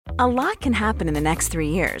A lot can happen in the next 3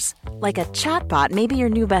 years. Like a chatbot may be your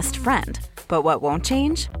new best friend. But what won't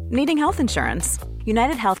change? Needing health insurance.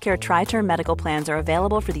 United Healthcare Tri-Term Medical Plans are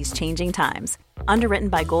available for these changing times. Underwritten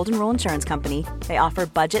by Golden Rule Insurance Company, they offer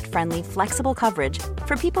budget-friendly, flexible coverage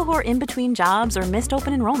for people who are in between jobs or missed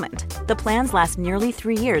open enrollment. The plans last nearly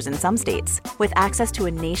 3 years in some states, with access to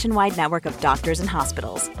a nationwide network of doctors and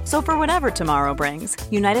hospitals. So for whatever tomorrow brings,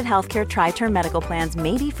 United Healthcare Tri-Term Medical Plans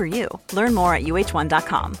may be for you. Learn more at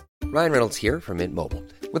uh1.com. Ryan Reynolds here from Mint Mobile.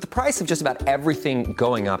 With the price of just about everything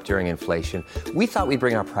going up during inflation, we thought we'd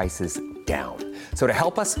bring our prices down. So to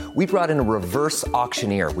help us, we brought in a reverse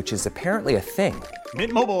auctioneer, which is apparently a thing.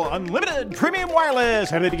 Mint Mobile Unlimited Premium Wireless.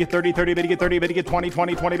 How to get 30, 30, how to get 30, how to get 20,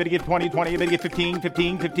 20, 20, how to get 20, 20, how to get 15,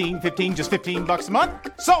 15, 15, 15, just $15 a month?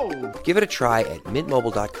 Sold! Give it a try at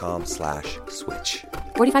mintmobile.com/switch.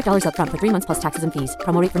 $45 up front for 3 months plus taxes and fees.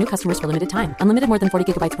 Promo rate for new customers for limited time. Unlimited more than 40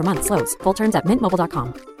 gigabytes per month. Slows full terms at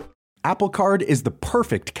mintmobile.com. Apple Card is the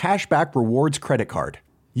perfect cashback rewards credit card.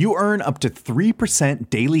 You earn up to 3%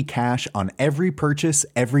 daily cash on every purchase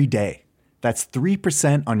every day. That's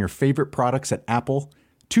 3% on your favorite products at Apple,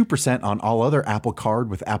 2% on all other Apple Card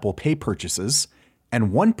with Apple Pay purchases,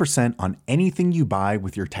 and 1% on anything you buy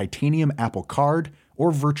with your titanium Apple Card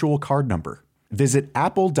or virtual card number. Visit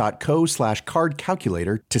apple.co/card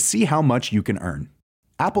calculator to see how much you can earn.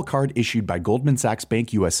 Apple Card issued by Goldman Sachs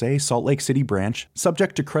Bank USA, Salt Lake City branch,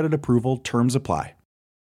 subject to credit approval, terms apply.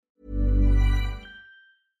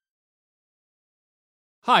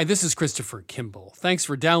 Hi, this is Christopher Kimball. Thanks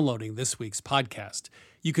for downloading this week's podcast.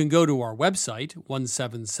 You can go to our website,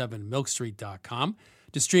 177milkstreet.com,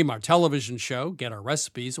 to stream our television show, get our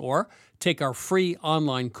recipes, or take our free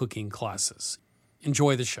online cooking classes.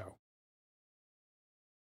 Enjoy the show.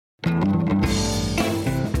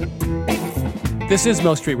 This is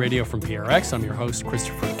Milk Street Radio from PRX. I'm your host,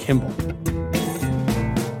 Christopher Kimball.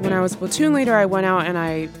 When I was platoon leader, I went out and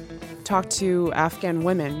I talked to Afghan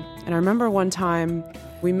women. And I remember one time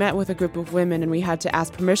we met with a group of women and we had to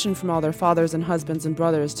ask permission from all their fathers and husbands and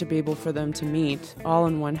brothers to be able for them to meet all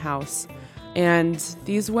in one house. And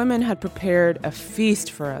these women had prepared a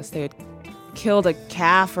feast for us. They had killed a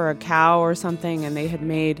calf or a cow or something, and they had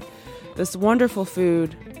made this wonderful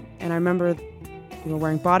food. And I remember we were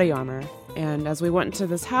wearing body armor. And as we went into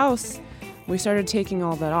this house, we started taking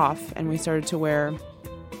all that off, and we started to wear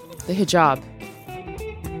the hijab.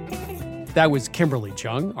 That was Kimberly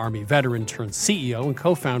Jung, Army veteran turned CEO and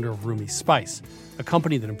co-founder of Rumi Spice, a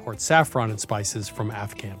company that imports saffron and spices from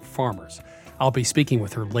Afghan farmers. I'll be speaking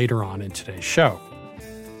with her later on in today's show.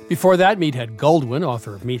 Before that, Meathead Goldwyn,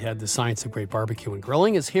 author of Meathead, The Science of Great Barbecue and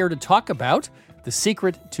Grilling, is here to talk about the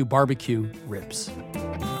secret to barbecue ribs.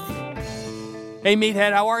 Hey,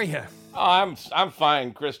 Meathead, how are you? Oh, I'm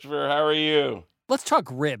fine, Christopher. How are you? Let's talk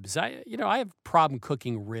ribs. I have a problem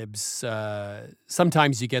cooking ribs.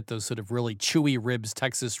 Sometimes you get those sort of really chewy ribs,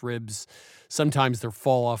 Texas ribs. Sometimes they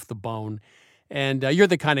fall off the bone. And you're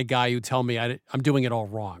the kind of guy who tell me I'm doing it all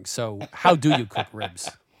wrong. So how do you cook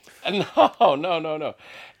ribs? No.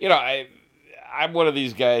 I'm one of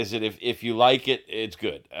these guys that if you like it, it's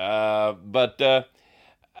good. But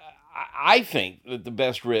I think that the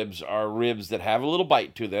best ribs are ribs that have a little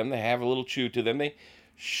bite to them. They have a little chew to them. They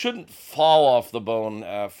shouldn't fall off the bone.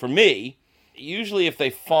 For me, usually if they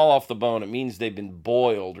fall off the bone, it means they've been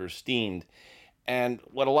boiled or steamed. And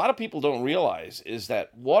what a lot of people don't realize is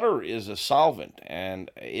that water is a solvent, and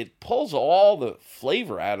it pulls all the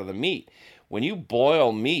flavor out of the meat. When you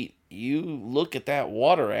boil meat, you look at that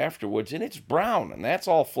water afterwards, and it's brown, and that's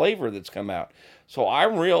all flavor that's come out. So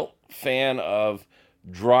I'm a real fan of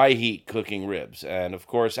dry heat cooking ribs. And, of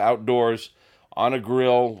course, outdoors, on a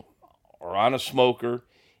grill or on a smoker,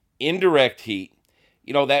 indirect heat.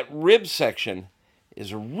 You know, that rib section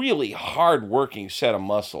is a really hard-working set of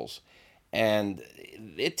muscles, and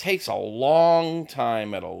it takes a long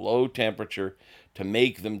time at a low temperature to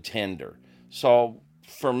make them tender. So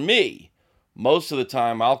for me, most of the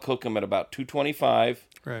time I'll cook them at about 225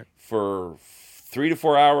 for 3 to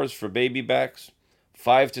 4 hours for baby backs,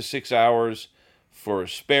 5 to 6 hours for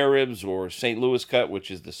spare ribs or St. Louis cut,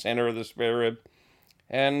 which is the center of the spare rib,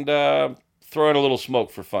 and throw in a little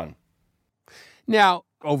smoke for fun. Now,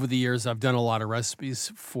 over the years, I've done a lot of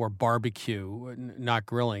recipes for barbecue, not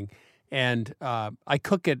grilling, and I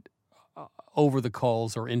cook it over the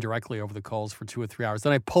coals or indirectly over the coals for 2 or 3 hours.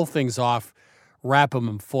 Then I pull things off, wrap them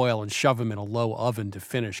in foil, and shove them in a low oven to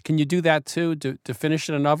finish. Can you do that too, to finish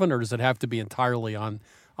in an oven, or does it have to be entirely on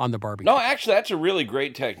the barbecue? No, actually, that's a really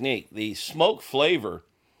great technique. The smoke flavor,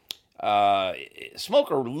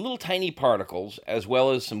 smoke are little tiny particles as well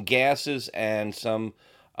as some gases and some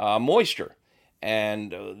moisture.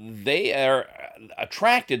 and they are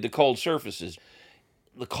attracted to cold surfaces.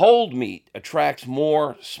 The cold meat attracts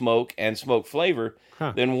more smoke and smoke flavor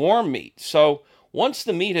than warm meat. So once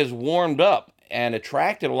the meat has warmed up and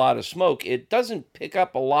attracted a lot of smoke, it doesn't pick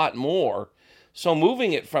up a lot more. So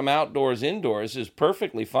moving it from outdoors indoors is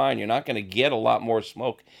perfectly fine. You're not going to get a lot more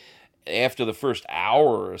smoke after the first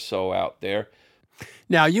hour or so out there.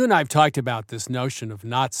 Now, you and I have talked about this notion of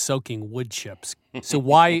not soaking wood chips. So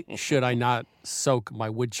why should I not soak my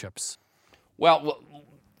wood chips? Well,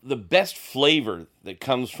 the best flavor that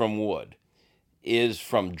comes from wood is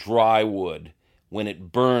from dry wood when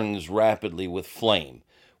it burns rapidly with flame.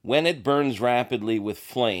 When it burns rapidly with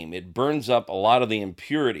flame, it burns up a lot of the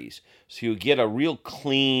impurities, so you get a real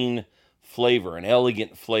clean flavor, an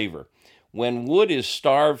elegant flavor. When wood is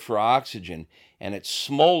starved for oxygen and it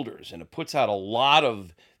smolders and it puts out a lot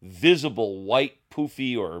of visible white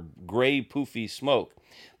poofy or gray poofy smoke,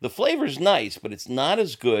 the flavor's nice, but it's not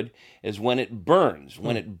as good as when it burns.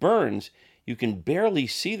 When it burns, you can barely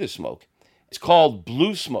see the smoke. It's called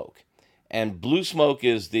blue smoke. And blue smoke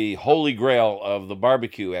is the holy grail of the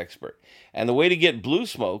barbecue expert. And the way to get blue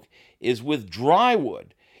smoke is with dry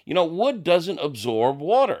wood. You know, wood doesn't absorb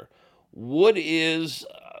water. Wood is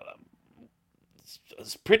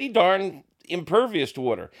pretty darn impervious to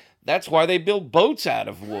water. That's why they build boats out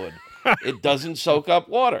of wood. It doesn't soak up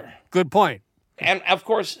water. Good point. And, of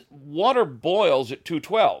course, water boils at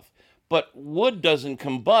 212, but wood doesn't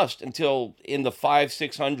combust until in the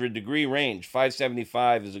 600 degree range.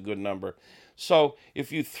 575 is a good number. So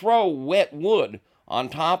if you throw wet wood on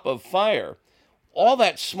top of fire, all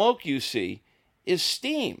that smoke you see is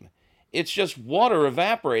steam. It's just water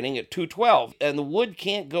evaporating at 212, and the wood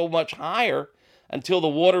can't go much higher until the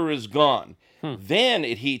water is gone. Then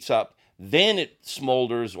it heats up, then it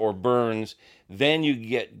smolders or burns, then you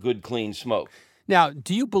get good, clean smoke. Now,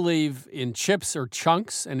 do you believe in chips or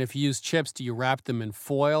chunks? And if you use chips, do you wrap them in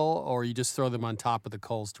foil or you just throw them on top of the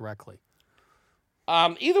coals directly?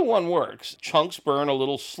 Either one works. Chunks burn a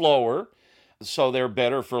little slower, so they're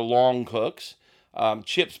better for long cooks.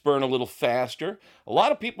 Chips burn a little faster. A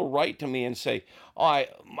lot of people write to me and say, I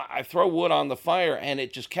throw wood on the fire and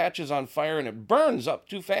it just catches on fire and it burns up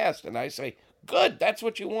too fast. And I say, good, that's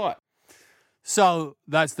what you want. So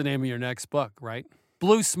that's the name of your next book, right?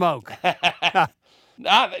 Blue Smoke. That's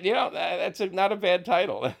not a bad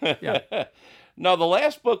title. Yeah. No, the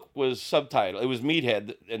last book was subtitled. It was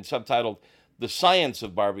Meathead and subtitled The Science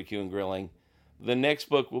of Barbecue and Grilling. The next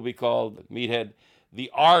book will be called Meathead,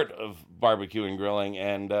 The Art of Barbecue and Grilling.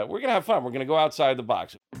 And we're going to have fun. We're going to go outside the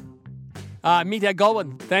box. Meathead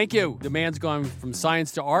Goldwyn, thank you. The man's gone from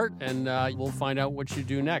science to art, and we'll find out what you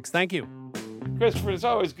do next. Thank you. Christopher, it's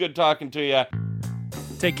always good talking to you.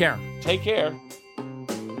 Take care. Take care.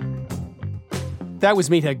 That was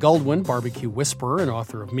Meathead Goldwyn, barbecue whisperer and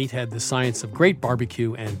author of Meathead, The Science of Great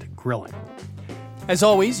Barbecue and Grilling. As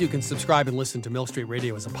always, you can subscribe and listen to Mill Street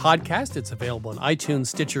Radio as a podcast. It's available on iTunes,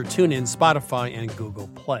 Stitcher, TuneIn, Spotify, and Google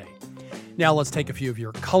Play. Now let's take a few of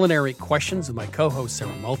your culinary questions with my co-host,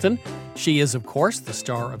 Sarah Moulton. She is, of course, the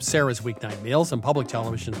star of Sarah's Weeknight Meals on public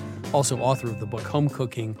television, also author of the book Home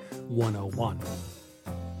Cooking 101.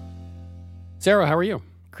 Sarah, how are you?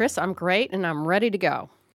 Chris, I'm great, and I'm ready to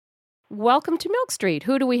go. Welcome to Milk Street.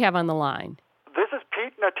 Who do we have on the line? This is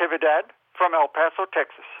Pete Natividad from El Paso,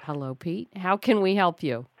 Texas. Hello, Pete. How can we help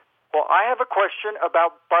you? Well, I have a question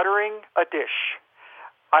about buttering a dish.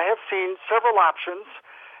 I have seen several options,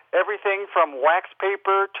 everything from wax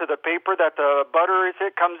paper to the paper that the butter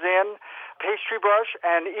comes in, pastry brush,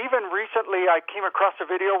 and even recently I came across a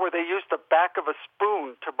video where they used the back of a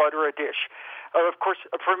spoon to butter a dish. Of course,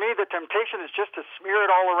 for me, the temptation is just to smear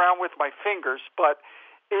it all around with my fingers, but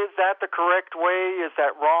is that the correct way? Is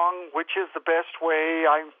that wrong? Which is the best way?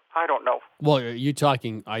 I don't know. Well, are you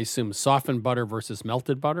talking, I assume, softened butter versus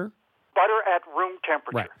melted butter? Butter at room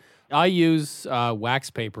temperature. Right. I use wax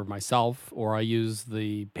paper myself, or I use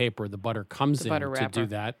the paper the butter comes in to do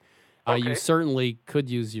that. Okay. You certainly could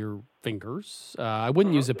use your fingers. I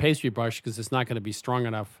wouldn't use a pastry brush because it's not going to be strong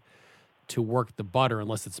enough to work the butter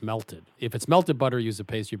unless it's melted. If it's melted butter, use a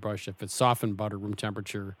pastry brush. If it's softened butter, room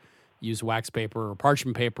temperature, use wax paper or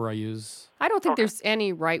parchment paper I don't think there's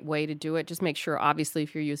any right way to do it. Just make sure, obviously,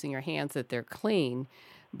 if you're using your hands, that they're clean.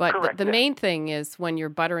 But Correct, the main thing is when you're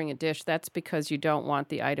buttering a dish, that's because you don't want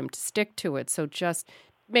the item to stick to it. So just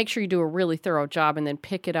make sure you do a really thorough job and then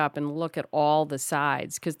pick it up and look at all the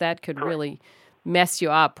sides, because that could really mess you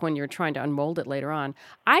up when you're trying to unmold it later on.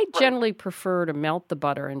 I generally prefer to melt the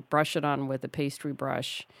butter and brush it on with a pastry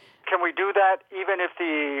brush. Can we do that that even if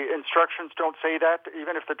the instructions don't say that,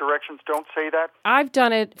 even if the directions don't say that? I've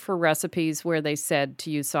done it for recipes where they said to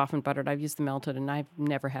use softened buttered. I've used the melted, and I've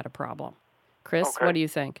never had a problem. Chris, Okay. what do you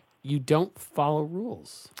think? You don't follow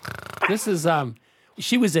rules. This is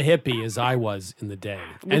she was a hippie as I was in the day.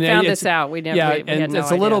 We found this out. We never. Yeah, we had and no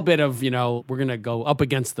it's a little idea. bit of, we're going to go up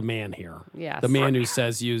against the man here. Yes. The man who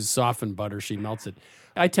says use softened butter, she melts it.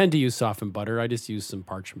 I tend to use softened butter. I just use some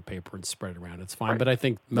parchment paper and spread it around. It's fine, but I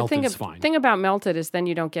think melted's fine. The thing about melted is then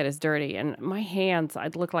you don't get as dirty. And my hands,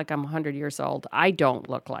 I'd look like I'm 100 years old. I don't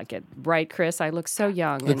look like it. Right, Chris? I look so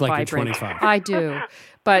young Look and like you're vibrant. 25. I do.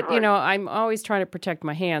 But, I'm always trying to protect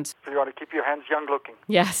my hands. So you want to keep your hands young looking.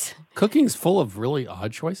 Yes, Cooking's full of really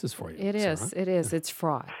odd choices for you. it is. Sarah. It is. It's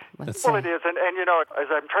fraught. Let's Well, say. it is. And as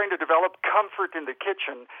I'm trying to develop comfort in the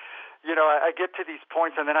kitchen, I get to these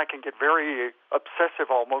points and then I can get very obsessive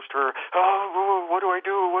almost, or, what do I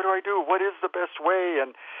do? What do I do? What is the best way?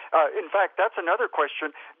 And in fact, that's another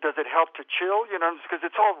question. Does it help to chill? Because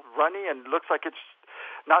it's all runny and looks like it's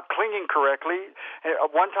not clinging correctly.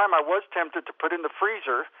 One time I was tempted to put in the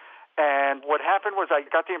freezer, and what happened was I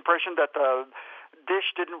got the impression that the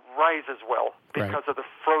dish didn't rise as well because of the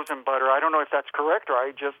frozen butter. I don't know if that's correct, or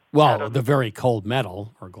I just the very cold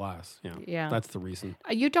metal or glass. Yeah. That's the reason.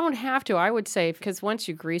 You don't have to, I would say, because once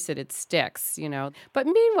you grease it, it sticks, But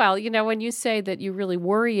meanwhile, when you say that you really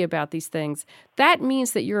worry about these things, that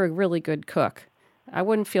means that you're a really good cook. I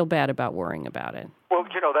wouldn't feel bad about worrying about it. Well,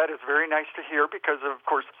 that is very nice to hear because, of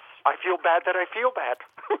course, I feel bad that I feel bad.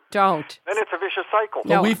 Don't. Then it's a vicious cycle.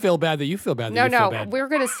 Well, we feel bad that you feel bad that you feel bad. We're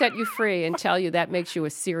going to set you free and tell you that makes you a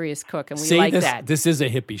serious cook, and we See, like this, that. this is a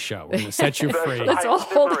hippie show. We're going to set you free. Let's all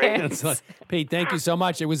hold hands. Pete, thank you so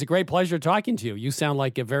much. It was a great pleasure talking to you. You sound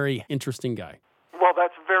like a very interesting guy. Well,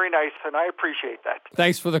 that's very nice, and I appreciate that.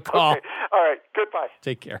 Thanks for the call. Okay. All right. Goodbye.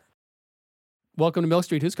 Take care. Welcome to Milk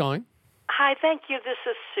Street. Who's calling? Hi, thank you. This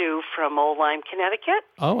is Sue from Old Lyme, Connecticut.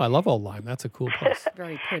 Oh, I love Old Lyme. That's a cool place.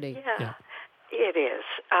 Very pretty. Yeah. It is.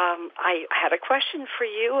 I had a question for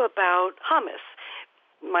you about hummus.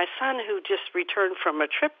 My son, who just returned from a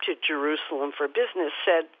trip to Jerusalem for business,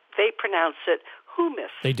 said they pronounce it hummus.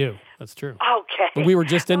 They do. That's true. Okay. But we were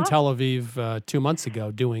just in Tel Aviv 2 months ago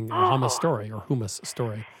doing a hummus story or hummus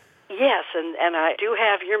story. Yes, and I do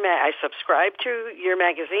have I subscribe to your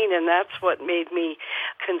magazine, and that's what made me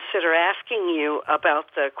consider asking you about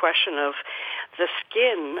the question of the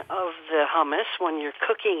skin of the hummus when you're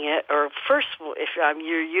cooking it, or first, if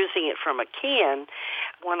you're using it from a can,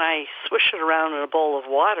 when I swish it around in a bowl of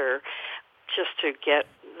water just to get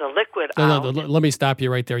the liquid out. No, let me stop you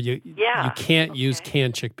right there. You Yeah. can't use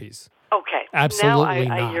canned chickpeas. Okay. Absolutely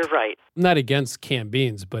now not. You're right. I'm not against canned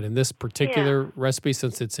beans, but in this particular recipe,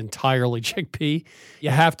 since it's entirely chickpea, you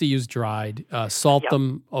have to use dried. Salt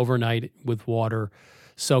them overnight with water,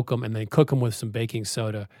 soak them, and then cook them with some baking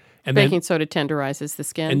soda. And Baking soda tenderizes the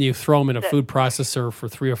skin. And you throw them in a food processor for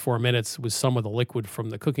 3 or 4 minutes with some of the liquid from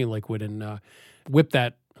the cooking liquid and whip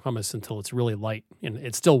that hummus until it's really light and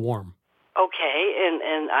it's still warm. Okay,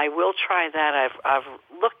 and I will try that. I've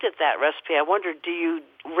looked at that recipe. I wonder, do you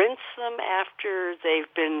rinse them after they've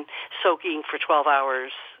been soaking for 12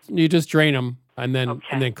 hours? You just drain them and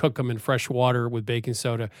then cook them in fresh water with baking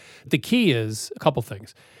soda. The key is a couple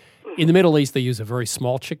things. In the Middle East, they use a very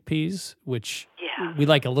small chickpeas, which we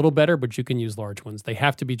like a little better, but you can use large ones. They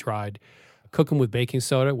have to be dried. Cook them with baking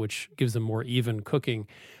soda, which gives them more even cooking.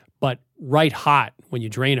 But right hot, when you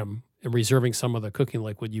drain them, and reserving some of the cooking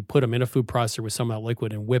liquid, you put them in a food processor with some of that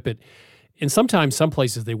liquid and whip it. And sometimes, some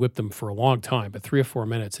places, they whip them for a long time, but 3 or 4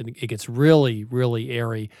 minutes, and it gets really, really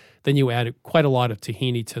airy. Then you add quite a lot of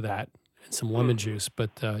tahini to that and some lemon juice,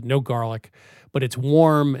 but no garlic. But it's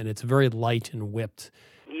warm, and it's very light and whipped.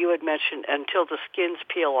 You had mentioned until the skins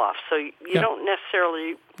peel off. So you don't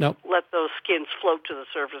necessarily let those skins float to the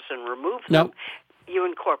surface and remove them. No. You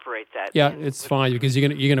incorporate that. Yeah, it's fine because you're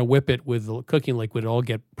gonna whip it with the cooking liquid. It'll all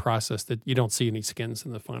get processed. That you don't see any skins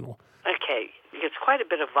in the final. Okay, it's quite a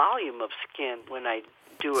bit of volume of skin when I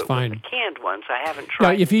do It's it fine. with the canned ones. I haven't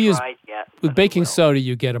tried. Now, if you use yet, with baking soda,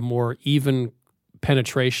 you get a more even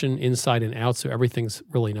penetration inside and out, so everything's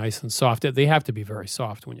really nice and soft. They have to be very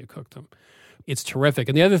soft when you cook them. It's terrific.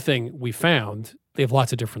 And the other thing we found, they have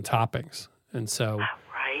lots of different toppings, and so.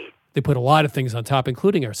 They put a lot of things on top,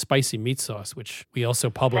 including our spicy meat sauce, which we also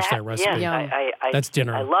published that recipe. Yes, That's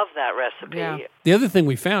dinner. I love that recipe. Yeah. The other thing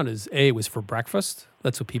we found is, it was for breakfast.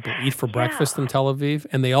 That's what people eat for breakfast in Tel Aviv.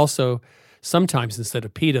 And they also, sometimes instead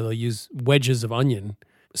of pita, they'll use wedges of onion,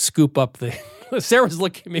 scoop up the... Sarah's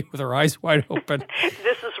looking at me with her eyes wide open.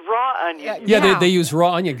 This is raw onion. Yeah, they use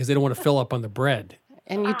raw onion because they don't want to fill up on the bread.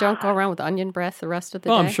 And you don't go around with onion breath the rest of the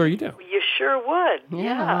day? Oh, I'm sure you do. You sure would.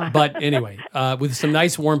 Yeah. But anyway, with some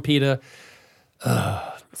nice warm pita.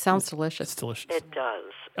 Sounds delicious. It's delicious. It does.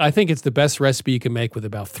 I think it's the best recipe you can make with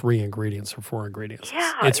about 3 ingredients or 4 ingredients.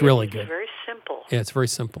 Yeah. It's really good. It's very simple. Yeah, it's very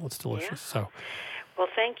simple. It's delicious. So Well,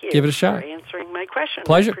 thank you give it a shot. for answering my question.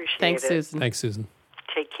 Pleasure. I appreciate Thanks, it. Susan. Thanks, Susan.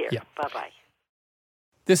 Take care. Yeah. Bye-bye.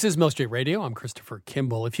 This is Milk Street Radio. I'm Christopher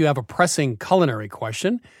Kimball. If you have a pressing culinary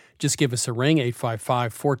question, just give us a ring,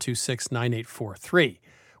 855-426-9843.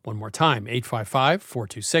 One more time,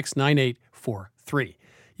 855-426-9843.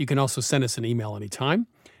 You can also send us an email anytime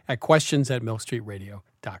at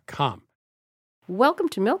questions@milkstreetradio.com. Welcome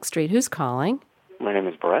to Milk Street. Who's calling? My name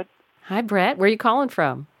is Brett, Hi, Brett. Where are you calling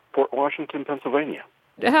from? Port Washington, Pennsylvania.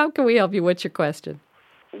 How can we help you? What's your question?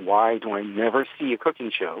 Why do I never see a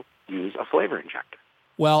cooking show use a flavor injector?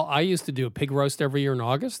 Well, I used to do a pig roast every year in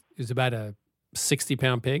August. It was about a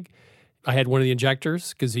 60-pound pig. I had one of the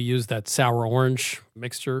injectors because he used that sour orange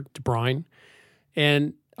mixture to brine.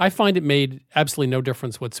 And I find it made absolutely no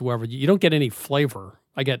difference whatsoever. You don't get any flavor.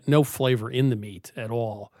 I get no flavor in the meat at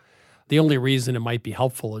all. The only reason it might be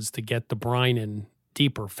helpful is to get the brine in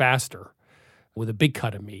deeper, faster with a big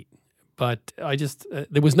cut of meat. But I just,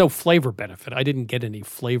 there was no flavor benefit. I didn't get any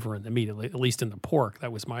flavor in the meat, at least in the pork.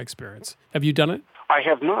 That was my experience. Have you done it? I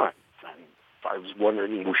have not. I was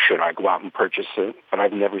wondering, should I go out and purchase it? But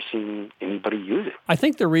I've never seen anybody use it. I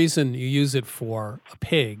think the reason you use it for a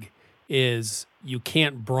pig is you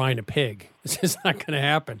can't brine a pig. It's just not going to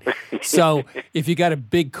happen. So if you got a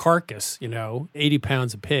big carcass, 80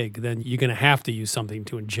 pounds of pig, then you're going to have to use something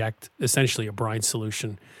to inject essentially a brine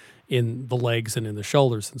solution in the legs and in the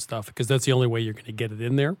shoulders and stuff, because that's the only way you're going to get it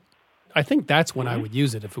in there. I think that's when I would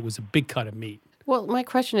use it if it was a big cut of meat. Well, my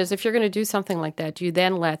question is, if you're going to do something like that, do you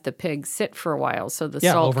then let the pig sit for a while so the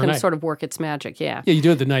Yeah, salt overnight. can sort of work its magic? Yeah. Yeah, you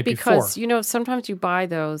do it the night before. Because, sometimes you buy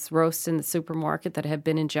those roasts in the supermarket that have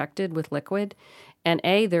been injected with liquid, and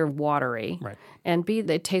A, they're watery, Right. and B,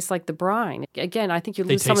 they taste like the brine. Again, I think you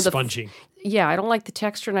They lose some of taste the... spongy. Yeah, I don't like the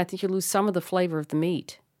texture, and I think you lose some of the flavor of the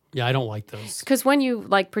meat. Yeah, I don't like those. Because when you,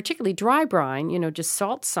 particularly dry brine, just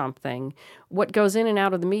salt something, what goes in and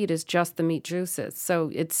out of the meat is just the meat juices.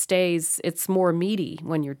 So it's more meaty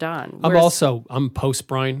when you're done. I'm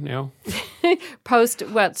post-brine now.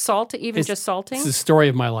 Salt, just salting? It's the story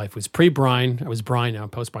of my life. It was pre-brine. I was brine, now I'm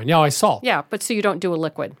post-brine. Now I salt. Yeah, but so you don't do a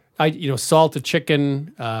liquid. I salt a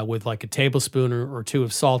chicken with like a tablespoon or 2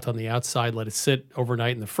 of salt on the outside, let it sit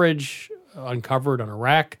overnight in the fridge, uncovered on a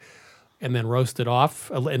rack, and then roast it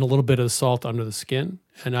off and a little bit of salt under the skin.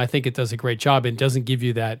 And I think it does a great job. It doesn't give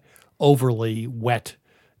you that overly wet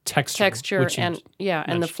texture.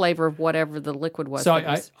 And the flavor of whatever the liquid was. So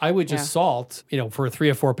I would just salt, for a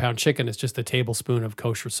 3 or 4 pound chicken, it's just a tablespoon of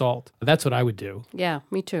kosher salt. That's what I would do. Yeah,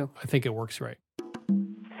 me too. I think it works right.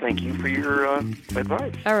 Thank you for your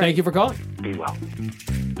advice. All right. Thank you for calling. Be well.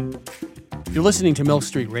 You're listening to Milk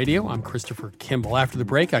Street Radio. I'm Christopher Kimball. After the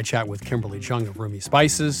break, I chat with Kimberly Jung of Rumi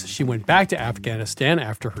Spices. She went back to Afghanistan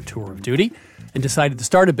after her tour of duty and decided to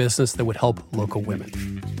start a business that would help local women.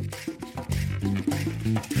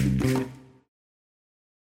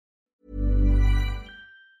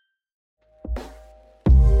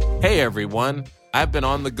 Hey everyone, I've been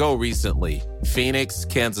on the go recently. Phoenix,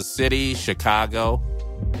 Kansas City, Chicago.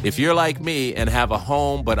 If you're like me and have a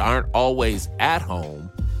home but aren't always at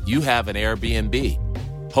home, you have an Airbnb.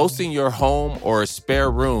 Hosting your home or a spare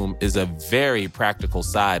room is a very practical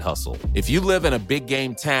side hustle. If you live in a big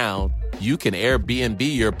game town, you can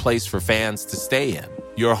Airbnb your place for fans to stay in.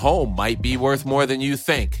 Your home might be worth more than you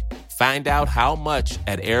think. Find out how much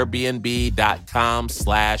at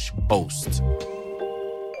airbnb.com/host.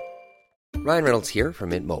 Ryan Reynolds here from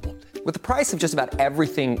Mint Mobile. With the price of just about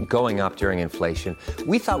everything going up during inflation,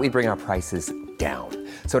 we thought we'd bring our prices down.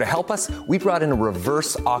 So to help us, we brought in a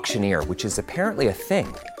reverse auctioneer, which is apparently a thing.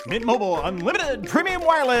 Mint Mobile Unlimited Premium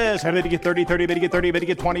Wireless. How to get 30, 30, bit to get 30, bit to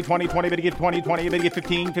get 20, 20, 20, bit to get 20, 20, bit to get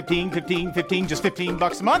 15, 15, 15, 15, just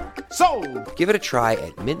 $15 a month? Sold! Give it a try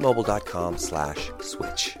at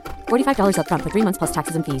mintmobile.com/switch. $45 up front for 3 months plus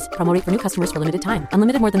taxes and fees. Promo rate for new customers for limited time.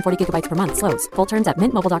 Unlimited more than 40 gigabytes per month. Slows full terms at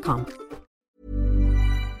mintmobile.com.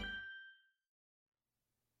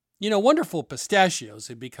 Wonderful pistachios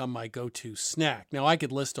have become my go-to snack. Now, I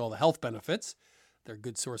could list all the health benefits. They're a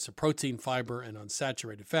good source of protein, fiber, and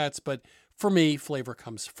unsaturated fats. But for me, flavor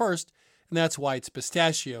comes first, and that's why it's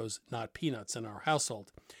pistachios, not peanuts, in our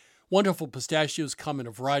household. Wonderful pistachios come in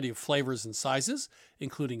a variety of flavors and sizes,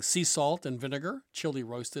 including sea salt and vinegar, chili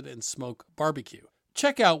roasted, and smoke barbecue.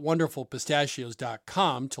 Check out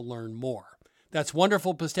wonderfulpistachios.com to learn more. That's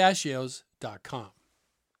wonderfulpistachios.com.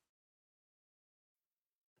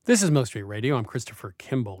 This is Milk Street Radio. I'm Christopher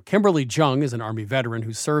Kimball. Kimberly Jung is an Army veteran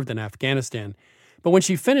who served in Afghanistan, but when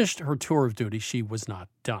she finished her tour of duty, she was not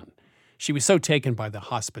done. She was so taken by the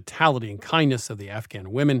hospitality and kindness of the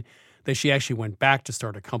Afghan women that she actually went back to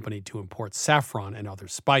start a company to import saffron and other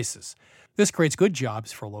spices. This creates good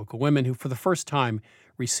jobs for local women who, for the first time,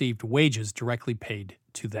 received wages directly paid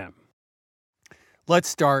to them. Let's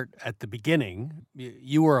start at the beginning.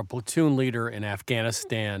 You were a platoon leader in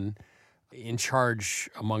Afghanistan, in charge,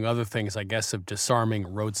 among other things, I guess, of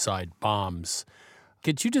disarming roadside bombs.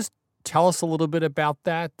 Could you just tell us a little bit about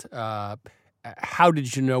that? How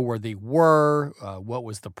did you know where they were? What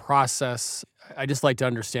was the process? I'd just like to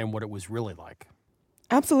understand what it was really like.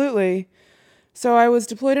 Absolutely. So I was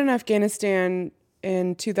deployed in Afghanistan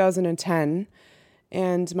in 2010,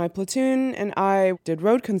 and my platoon and I did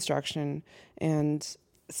road construction. And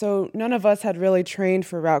so none of us had really trained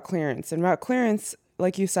for route clearance. And route clearance,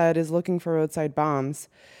 like you said, is looking for roadside bombs.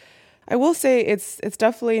 I will say it's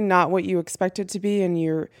definitely not what you expect it to be, and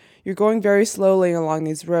you're going very slowly along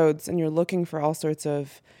these roads, and you're looking for all sorts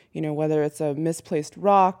of, whether it's a misplaced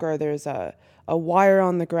rock or there's a wire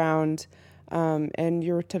on the ground, and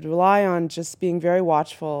you're to rely on just being very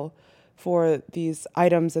watchful for these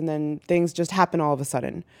items, and then things just happen all of a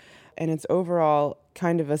sudden. And it's overall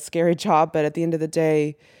kind of a scary job, but at the end of the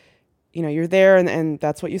day, you're there and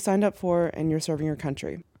that's what you signed up for, and you're serving your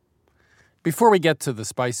country. Before we get to the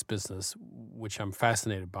spice business, which I'm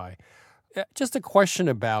fascinated by, just a question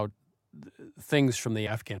about things from the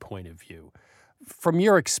Afghan point of view. From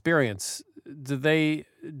your experience, do the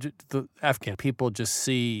Afghan people just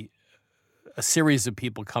see a series of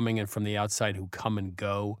people coming in from the outside who come and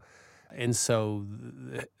go, and so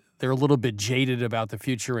they're a little bit jaded about the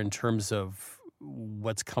future in terms of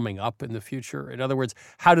what's coming up in the future? In other words,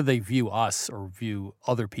 how do they view us or view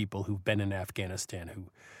other people who've been in Afghanistan who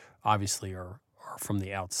obviously are from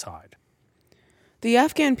the outside? The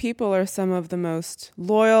Afghan people are some of the most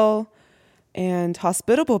loyal and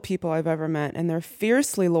hospitable people I've ever met, and they're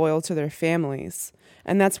fiercely loyal to their families,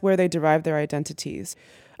 and that's where they derive their identities.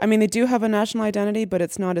 I mean, they do have a national identity, but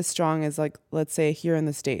it's not as strong as, like, let's say, here in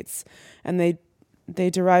the States, and they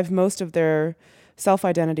derive most of their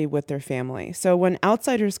self-identity with their family. So when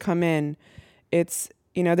outsiders come in, it's,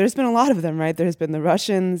 there's been a lot of them, right? There's been the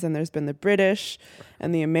Russians, and there's been the British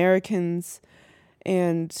and the Americans.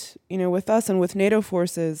 And, with us and with NATO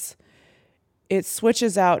forces, it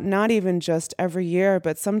switches out not even just every year,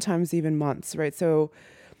 but sometimes even months, right? So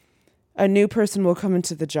a new person will come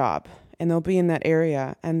into the job, and they'll be in that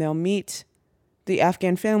area, and they'll meet the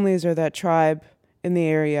Afghan families or that tribe in the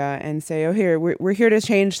area and say, oh, here, we're here to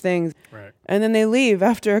change things. Right. And then they leave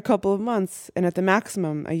after a couple of months, and at the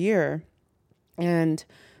maximum, a year. And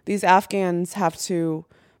these Afghans have to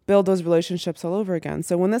build those relationships all over again.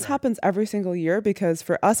 So when this happens every single year, because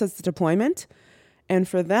for us it's the deployment, and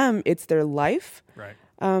for them it's their life, right.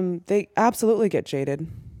 They absolutely get jaded.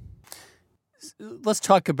 Let's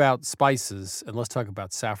talk about spices, and let's talk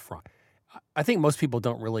about saffron. I think most people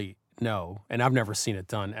don't really know, and I've never seen it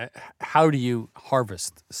done. How do you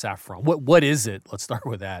harvest saffron? What is it? Let's start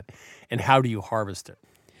with that. And how do you harvest it?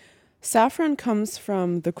 Saffron comes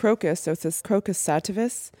from the crocus, so it's this Crocus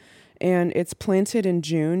sativus, and it's planted in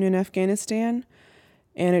June in Afghanistan,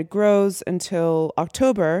 and it grows until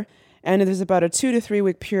October, and there's about a 2 to 3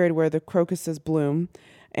 week period where the crocuses bloom,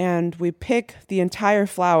 and we pick the entire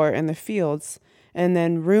flower in the fields, and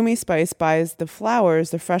then Rumi Spice buys the flowers,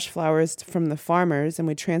 the fresh flowers from the farmers, and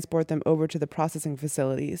we transport them over to the processing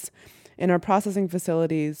facilities. In our processing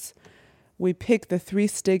facilities, we pick the 3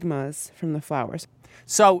 stigmas from the flowers.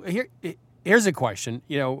 So here's a question.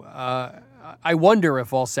 I wonder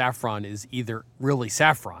if all saffron is either really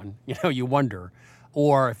saffron, you wonder,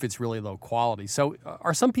 or if it's really low quality. So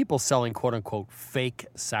are some people selling quote-unquote fake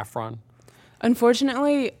saffron?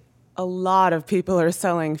 Unfortunately, a lot of people are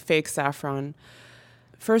selling fake saffron.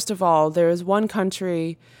 First of all, there is one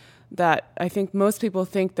country that I think most people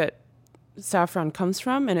think that saffron comes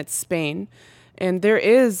from, and it's Spain. And there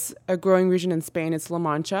is a growing region in Spain, it's La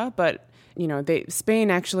Mancha, but Spain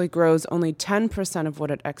actually grows only 10% of what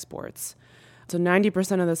it exports. So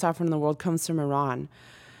 90% of the saffron in the world comes from Iran.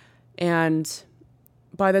 And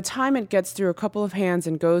by the time it gets through a couple of hands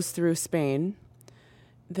and goes through Spain,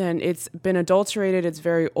 then it's been adulterated, it's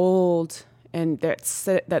very old, and that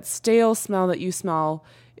stale smell that you smell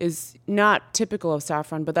is not typical of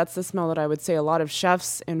saffron, but that's the smell that I would say a lot of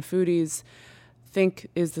chefs and foodies think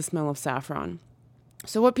is the smell of saffron.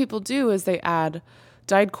 So what people do is they add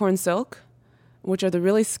dyed corn silk, which are the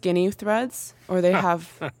really skinny threads, or they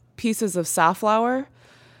have pieces of safflower.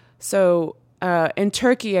 So In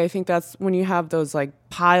Turkey, I think that's when you have those like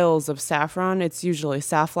piles of saffron, it's usually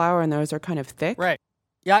safflower, and those are kind of thick. Right.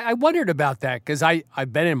 Yeah, I wondered about that because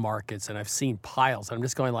I've been in markets and I've seen piles. And I'm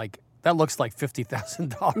just going like, that looks like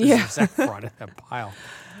 $50,000 of saffron in that pile.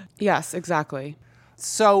 Yes, exactly.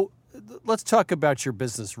 So let's talk about your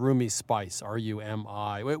business, Rumi Spice,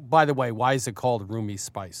 R-U-M-I. By the way, why is it called Rumi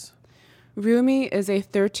Spice? Rumi is a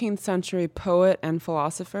 13th century poet and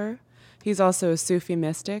philosopher. He's also a Sufi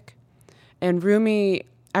mystic. And Rumi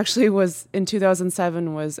actually was, in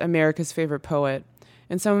 2007, was America's favorite poet.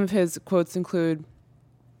 And some of his quotes include,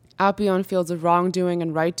 "Out beyond fields of wrongdoing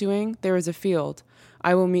and right-doing, there is a field.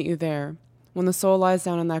 I will meet you there. When the soul lies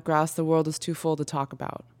down in that grass, the world is too full to talk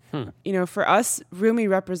about." You know, for us, Rumi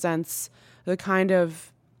represents the kind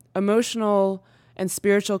of emotional and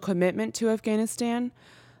spiritual commitment to Afghanistan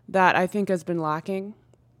that I think has been lacking,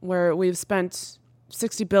 where we've spent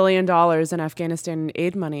 $60 billion in Afghanistan in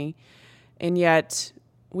aid money, and yet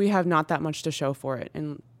we have not that much to show for it.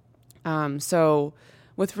 And so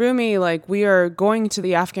with Rumi, like, we are going to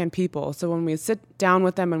the Afghan people. So when we sit down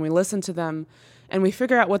with them and we listen to them and we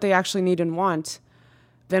figure out what they actually need and want,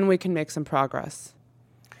 then we can make some progress.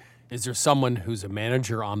 Is there someone who's a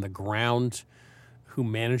manager on the ground who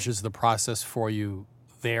manages the process for you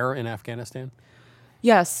there in Afghanistan?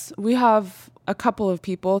 Yes, we have a couple of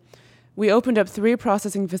people. We opened up 3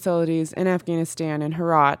 processing facilities in Afghanistan and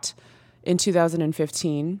Herat in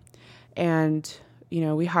 2015. And, you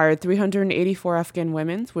know, we hired 384 Afghan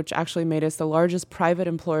women, which actually made us the largest private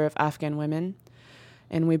employer of Afghan women.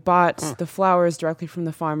 And we bought the flowers directly from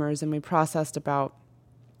the farmers, and we processed about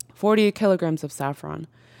 40 kilograms of saffron,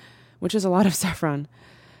 which is a lot of saffron.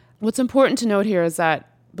 What's important to note here is that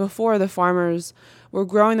before, the farmers were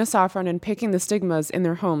growing the saffron and picking the stigmas in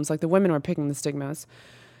their homes, like the women were picking the stigmas,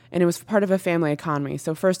 and it was part of a family economy.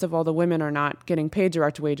 So first of all, the women are not getting paid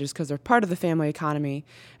direct wages because they're part of the family economy.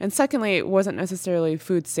 And secondly, it wasn't necessarily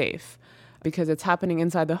food safe because it's happening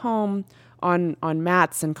inside the home on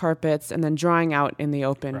mats and carpets and then drying out in the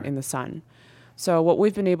open in the sun. So what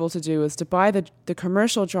we've been able to do is to buy the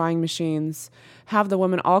commercial drying machines, have the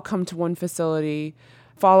women all come to one facility,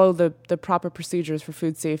 follow the proper procedures for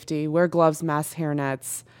food safety, wear gloves, masks,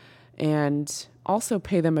 hairnets, and also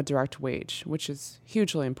pay them a direct wage, which is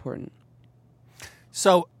hugely important.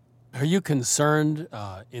 So are you concerned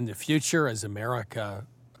in the future as America,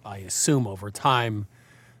 I assume over time,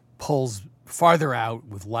 pulls farther out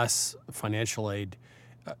with less financial aid,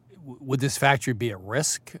 would this factory be at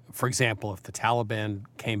risk? For example, if the Taliban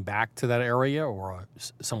came back to that area or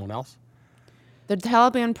someone else? The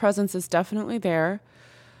Taliban presence is definitely there.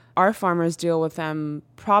 Our farmers deal with them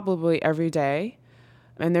probably every day,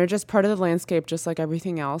 and they're just part of the landscape just like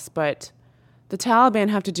everything else. But the Taliban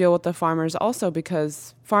have to deal with the farmers also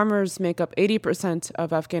because farmers make up 80%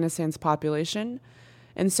 of Afghanistan's population.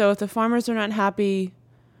 And so if the farmers are not happy,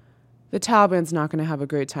 the Taliban's not going to have a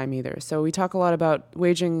great time either. So we talk a lot about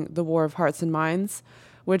waging the war of hearts and minds,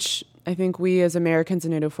 which I think we as Americans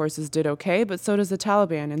and NATO forces did okay, but so does the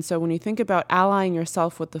Taliban. And so when you think about allying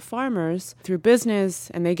yourself with the farmers through business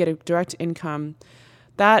and they get a direct income,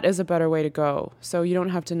 that is a better way to go. So you don't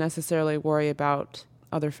have to necessarily worry about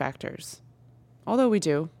other factors, although we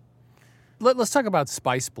do. Let's talk about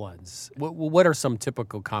spice blends. What are some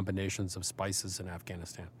typical combinations of spices in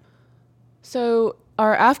Afghanistan? So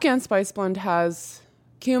our Afghan spice blend has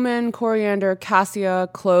cumin, coriander, cassia,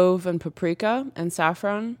 clove, and paprika, and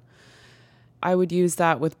saffron. I would use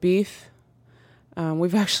that with beef.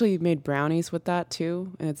 We've actually made brownies with that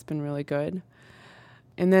too, and it's been really good.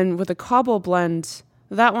 And then with the Kabul blend,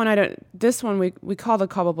 that one this one we call the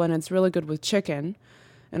Kabul blend. It's really good with chicken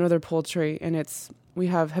and other poultry, and we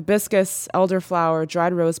have hibiscus, elderflower,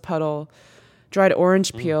 dried rose petal, dried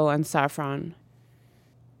orange peel, and saffron.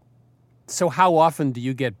 So how often do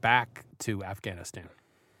you get back to Afghanistan?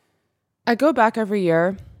 I go back every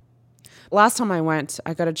year. Last time I went,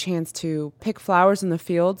 I got a chance to pick flowers in the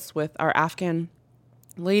fields with our Afghan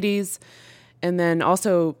ladies, and then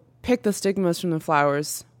also pick the stigmas from the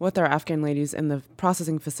flowers with our Afghan ladies in the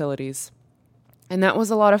processing facilities. And that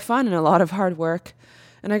was a lot of fun and a lot of hard work.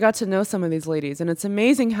 And I got to know some of these ladies. And it's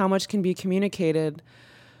amazing how much can be communicated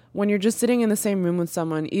when you're just sitting in the same room with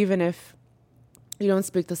someone, even if you don't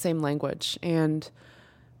speak the same language. And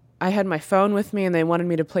I had my phone with me and they wanted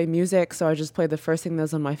me to play music, so I just played the first thing that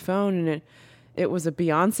was on my phone, and it was a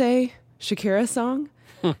Beyonce, Shakira song.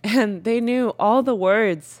 And they knew all the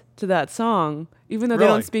words to that song, even though they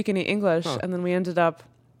don't speak any English. And then we ended up,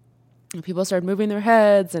 people started moving their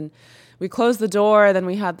heads, and we closed the door. Then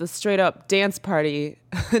we had this straight up dance party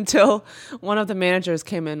until one of the managers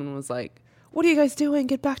came in and was like, "What are you guys doing?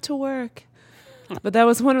 Get back to work." But that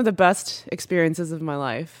was one of the best experiences of my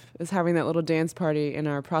life, is having that little dance party in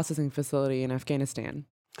our processing facility in Afghanistan.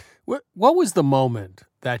 What was the moment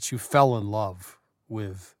that you fell in love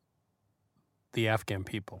with the Afghan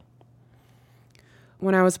people?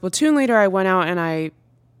 When I was platoon leader, I went out and I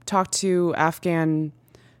talked to Afghan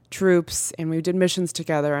troops, and we did missions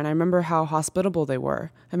together, and I remember how hospitable they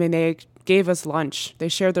were. I mean, they gave us lunch. They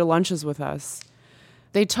shared their lunches with us.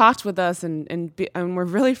 They talked with us and were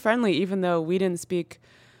really friendly, even though we didn't speak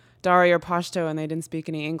Dari or Pashto and they didn't speak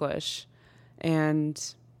any English.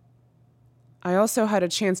 And I also had a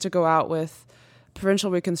chance to go out with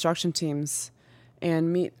provincial reconstruction teams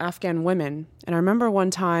and meet Afghan women. And I remember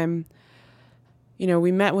one time,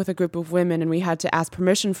 we met with a group of women and we had to ask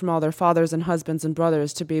permission from all their fathers and husbands and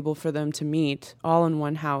brothers to be able for them to meet all in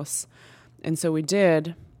one house. And so we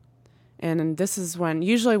did. And this is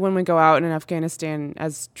usually when we go out in Afghanistan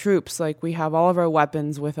as troops, like we have all of our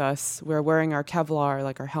weapons with us. We're wearing our Kevlar,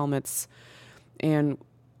 like our helmets, and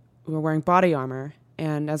we're wearing body armor.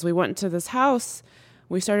 And as we went into this house,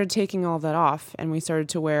 we started taking all that off and we started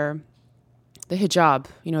to wear the hijab,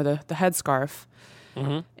 the headscarf.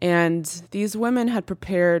 Mm-hmm. And these women had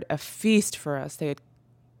prepared a feast for us. They had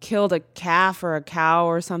killed a calf or a cow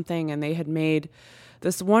or something, and they had made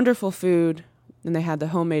this wonderful food. And they had the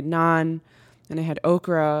homemade naan, and they had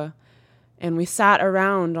okra. And we sat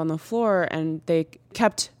around on the floor, and they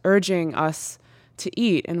kept urging us to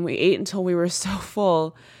eat. And we ate until we were so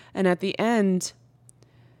full. And at the end,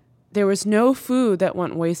 there was no food that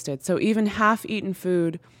went wasted. So even half-eaten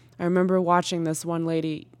food, I remember watching this one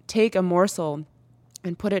lady take a morsel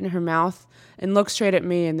and put it in her mouth and look straight at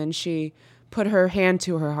me, and then she put her hand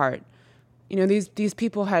to her heart. These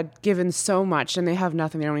people had given so much, and they have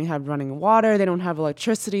nothing. They don't even have running water. They don't have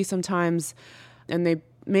electricity sometimes. And they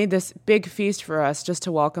made this big feast for us just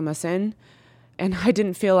to welcome us in. And I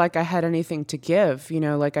didn't feel like I had anything to give,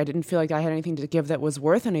 I didn't feel like I had anything to give that was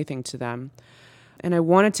worth anything to them. And I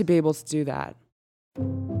wanted to be able to do that.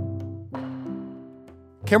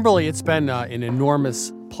 Kimberly, it's been an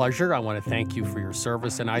enormous pleasure. I want to thank you for your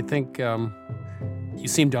service. And I think you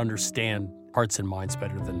seem to understand hearts and minds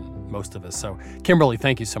better than most of us. So, Kimberly,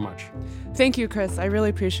 thank you so much. Thank you, Chris. I really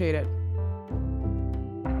appreciate it.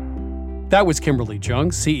 That was Kimberly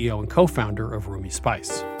Jung, CEO and co-founder of Rumi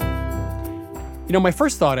Spice. My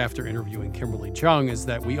first thought after interviewing Kimberly Jung is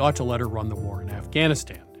that we ought to let her run the war in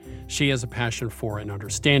Afghanistan. She has a passion for and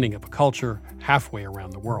understanding of a culture halfway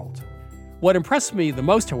around the world. What impressed me the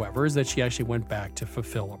most, however, is that she actually went back to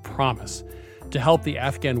fulfill a promise to help the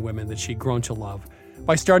Afghan women that she'd grown to love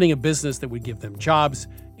by starting a business that would give them jobs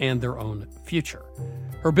and their own future.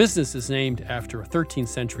 Her business is named after a 13th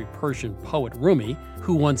century Persian poet Rumi,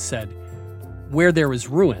 who once said, "Where there is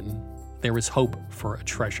ruin, there is hope for a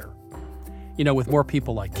treasure." With more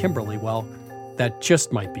people like Kimberly, well, that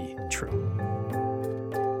just might be true.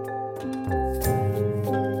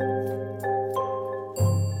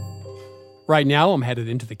 Right now, I'm headed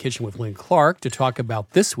into the kitchen with Lynn Clark to talk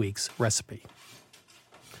about this week's recipe.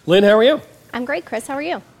 Lynn, how are you? I'm great, Chris. How are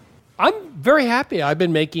you? I'm very happy. I've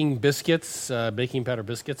been making biscuits, baking powder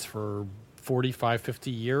biscuits for 45,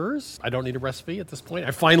 50 years. I don't need a recipe at this point.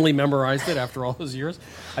 I finally memorized it after all those years.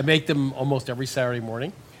 I make them almost every Saturday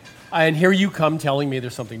morning. And here you come telling me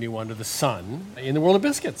there's something new under the sun in the world of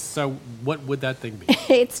biscuits. So what would that thing be?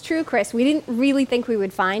 It's true, Chris. We didn't really think we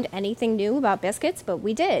would find anything new about biscuits, but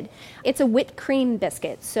we did. It's a whipped cream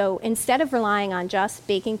biscuit. So instead of relying on just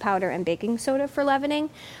baking powder and baking soda for leavening,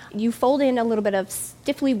 you fold in a little bit of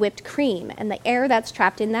stiffly whipped cream, and the air that's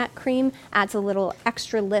trapped in that cream adds a little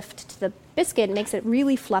extra lift to the biscuit. It makes it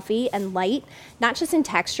really fluffy and light, not just in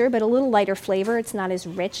texture, but a little lighter flavor. It's not as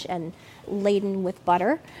rich and laden with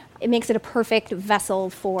butter. It makes it a perfect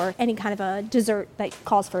vessel for any kind of a dessert that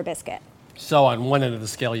calls for a biscuit. So on one end of the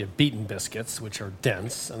scale, you have beaten biscuits, which are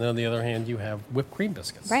dense, and then on the other hand, you have whipped cream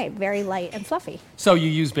biscuits. Right, very light and fluffy. So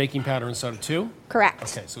you use baking powder and soda too? Correct.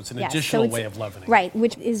 Okay, so it's an additional way of leavening. Right,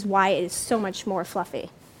 which is why it is so much more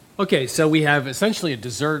fluffy. Okay, so we have essentially a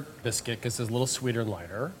dessert biscuit because it's a little sweeter and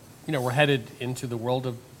lighter. We're headed into the world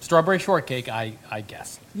of strawberry shortcake, I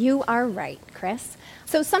guess. You are right, Chris.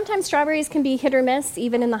 So sometimes strawberries can be hit or miss,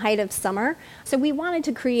 even in the height of summer. So we wanted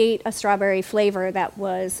to create a strawberry flavor that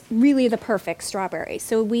was really the perfect strawberry.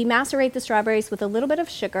 So we macerate the strawberries with a little bit of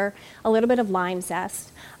sugar, a little bit of lime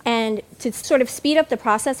zest. And to sort of speed up the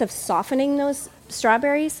process of softening those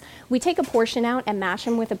strawberries, we take a portion out and mash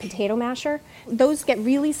them with a potato masher. Those get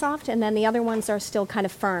really soft, and then the other ones are still kind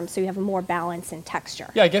of firm, so you have a more balance in texture.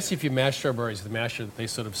 Yeah, I guess if you mash strawberries with the masher, they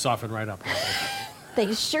sort of soften right up.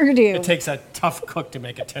 They sure do. It takes a tough cook to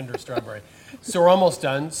make a tender strawberry. So we're almost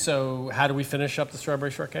done. So how do we finish up the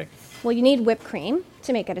strawberry shortcake? Well, you need whipped cream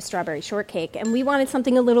to make it a strawberry shortcake, and we wanted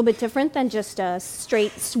something a little bit different than just a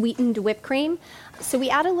straight sweetened whipped cream. So we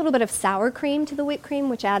added a little bit of sour cream to the whipped cream,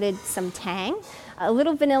 which added some tang, a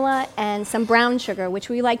little vanilla, and some brown sugar, which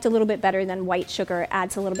we liked a little bit better than white sugar. It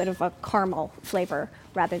adds a little bit of a caramel flavor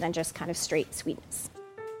rather than just kind of straight sweetness.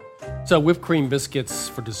 So whipped cream biscuits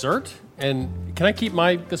for dessert. And can I keep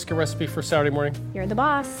my biscuit recipe for Saturday morning? You're the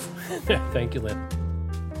boss. Thank you, Lynn.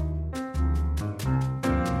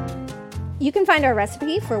 You can find our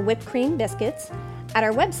recipe for whipped cream biscuits at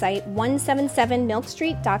our website,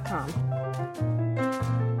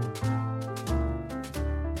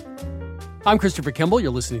 177milkstreet.com. I'm Christopher Kimball.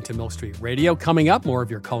 You're listening to Milk Street Radio. Coming up, more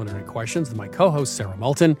of your culinary questions with my co-host, Sarah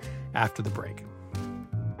Moulton, after the break.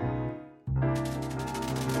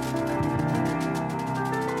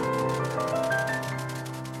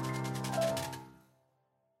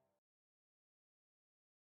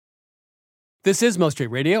 This is Milk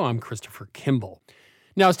Street Radio. I'm Christopher Kimball.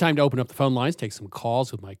 Now it's time to open up the phone lines, take some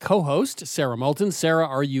calls with my co-host, Sarah Moulton. Sarah,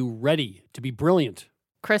 are you ready to be brilliant?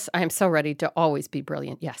 Chris, I am so ready to always be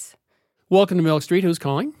brilliant, yes. Welcome to Milk Street. Who's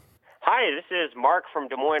calling? Hi, this is Mark from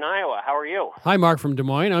Des Moines, Iowa. How are you? Hi, Mark from Des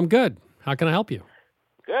Moines. I'm good. How can I help you?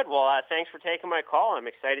 Good. Well, thanks for taking my call. I'm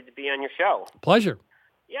excited to be on your show. Pleasure.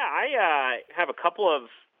 Yeah, I have a couple of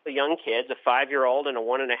young kids, a 5-year-old and a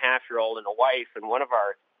 1.5-year-old and a wife, and one of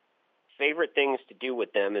our favorite things to do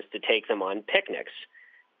with them is to take them on picnics.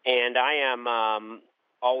 And I am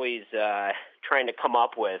always trying to come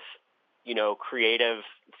up with, creative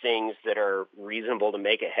things that are reasonable to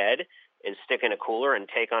make ahead and stick in a cooler and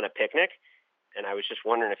take on a picnic. And I was just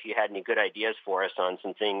wondering if you had any good ideas for us on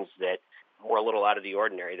some things that were a little out of the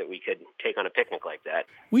ordinary that we could take on a picnic like that.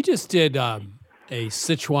 We just did a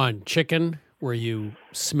Sichuan chicken where you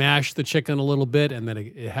smash the chicken a little bit and then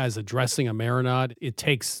it has a dressing, a marinade. It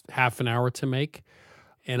takes half an hour to make.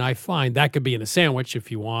 And I find that could be in a sandwich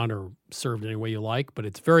if you want or served any way you like, but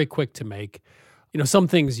it's very quick to make. Some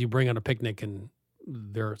things you bring on a picnic and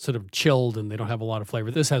they're sort of chilled and they don't have a lot of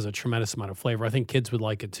flavor. This has a tremendous amount of flavor. I think kids would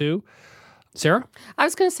like it too. Sarah? I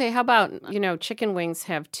was going to say, how about, chicken wings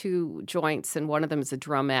have 2 joints and one of them is a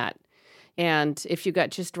drumette. And if you got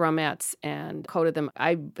just drumettes and coated them,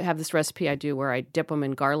 I have this recipe I do where I dip them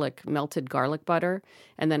in melted garlic butter,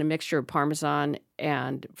 and then a mixture of Parmesan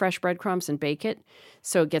and fresh breadcrumbs and bake it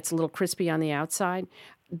so it gets a little crispy on the outside.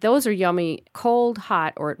 Those are yummy, cold,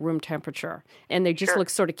 hot, or at room temperature. And they just look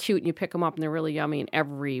sort of cute, and you pick them up, and they're really yummy, and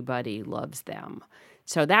everybody loves them.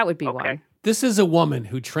 So that would be one. This is a woman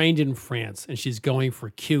who trained in France, and she's going for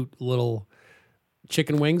cute little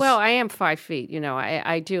chicken wings. Well, I am 5 feet.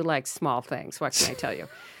 I do like small things. What can I tell you?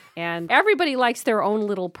 And everybody likes their own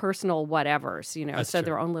little personal whatevers, so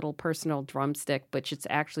their own little personal drumstick, but it's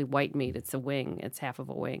actually white meat. It's a wing. It's half of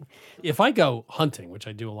a wing. If I go hunting, which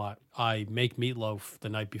I do a lot, I make meatloaf the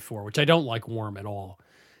night before, which I don't like warm at all.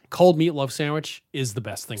 Cold meatloaf sandwich is the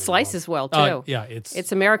best thing. Slices well, too. Yeah,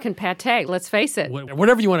 it's American pate, let's face it.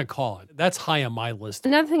 Whatever you want to call it. That's high on my list.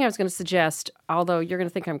 Another thing I was going to suggest, although you're going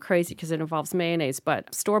to think I'm crazy because it involves mayonnaise,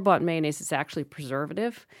 but store-bought mayonnaise is actually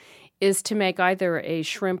preservative, is to make either a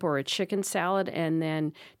shrimp or a chicken salad and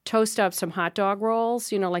then toast up some hot dog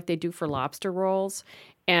rolls, like they do for lobster rolls,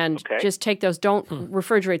 and just take those, don't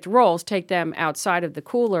refrigerate the rolls, take them outside of the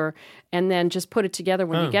cooler, and then just put it together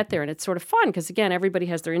when you get there. And it's sort of fun because, again, everybody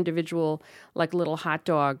has their individual, little hot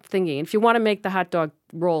dog thingy. And if you want to make the hot dog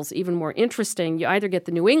rolls even more interesting, you either get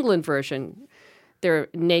the New England version. They're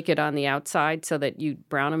naked on the outside so that you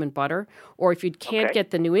brown them in butter. Or if you can't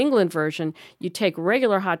get the New England version, you take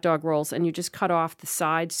regular hot dog rolls and you just cut off the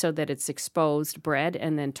sides so that it's exposed bread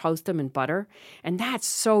and then toast them in butter. And that's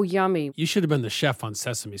so yummy. You should have been the chef on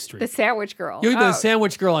Sesame Street. The sandwich girl. You're the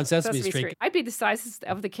sandwich girl on Sesame Street. I'd be the size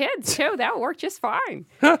of the kids, too. That would work just fine.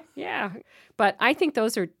 Yeah. But I think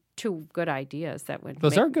those are 2 good ideas that would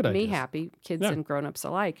make me happy, kids and grown-ups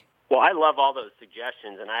alike. Well, I love all those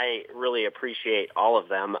suggestions, and I really appreciate all of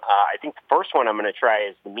them. I think the first one I'm going to try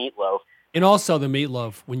is the meatloaf. And also the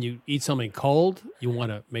meatloaf, when you eat something cold, you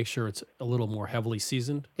want to make sure it's a little more heavily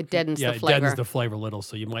seasoned. It deadens the flavor. Yeah, it deadens the flavor a little,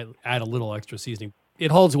 so you might add a little extra seasoning. It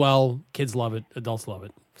holds well. Kids love it. Adults love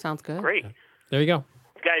it. Sounds good. Great. Yeah. There you go.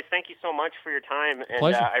 Guys, thank you so much for your time, and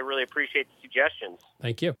Pleasure. I really appreciate the suggestions.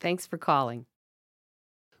 Thank you. Thanks for calling.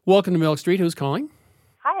 Welcome to Milk Street. Who's calling?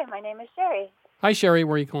 Hi, my name is Sherry. Hi, Sherry.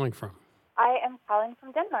 Where are you calling from? I am calling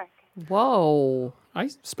from Denmark. Whoa. I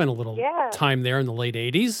spent a little time there in the late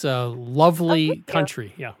 80s. Lovely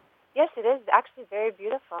country. Yeah. Yes, it is actually very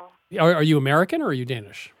beautiful. Are you American or are you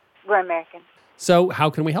Danish? We're American. So how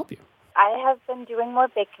can we help you? I have been doing more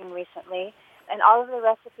baking recently, and all of the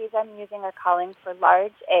recipes I'm using are calling for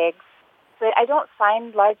large eggs. But I don't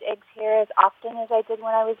find large eggs here as often as I did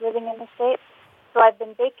when I was living in the States. So I've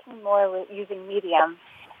been baking more using medium.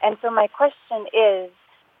 And so my question is,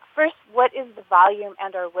 first, what is the volume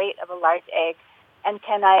and or weight of a large egg? And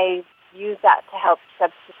can I use that to help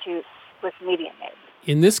substitute with medium eggs?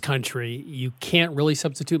 In this country, you can't really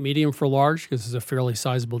substitute medium for large because there's a fairly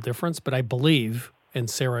sizable difference. But I believe, and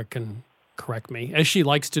Sarah can correct me, as she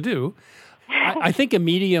likes to do, I think a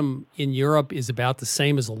medium in Europe is about the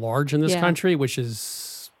same as a large in this country, which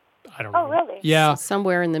is, I don't know. Oh, really? Yeah.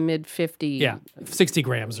 Somewhere in the mid-50. Yeah, 60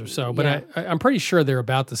 grams or so. But I'm pretty sure they're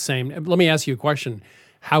about the same. Let me ask you a question.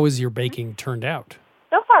 How has your baking turned out?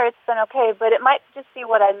 So far, it's been okay, but it might just be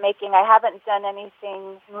what I'm making. I haven't done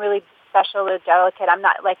anything really special or delicate. I'm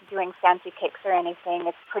not like doing fancy cakes or anything.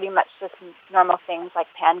 It's pretty much just normal things like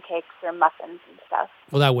pancakes or muffins and stuff.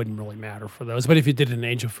 Well, that wouldn't really matter for those. But if you did an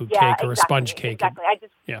angel food cake or a sponge cake. Exactly. I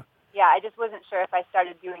just wasn't sure if I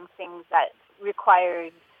started doing things that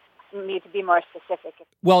required me to be more specific.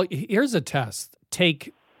 Well, here's a test.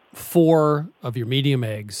 Take 4 of your medium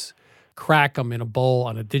eggs, crack them in a bowl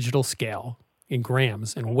on a digital scale in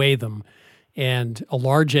grams and weigh them. And a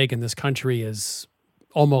large egg in this country is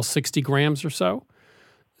almost 60 grams or so.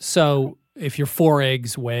 So if your 4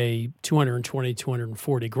 eggs weigh 220,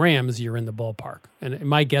 240 grams, you're in the ballpark. And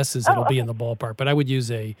my guess is it'll be in the ballpark. But I would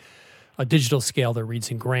use a digital scale that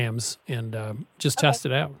reads in grams and just test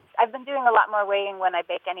it out. I've been doing a lot more weighing when I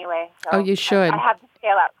bake anyway. So you should. I have to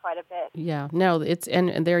scale out quite a bit. Yeah. No, it's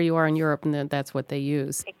and there you are in Europe, and that's what they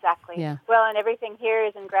use. Exactly. Yeah. Well, and everything here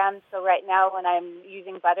is in grams, so right now when I'm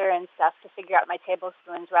using butter and stuff to figure out my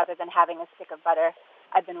tablespoons rather than having a stick of butter,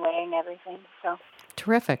 I've been weighing everything. So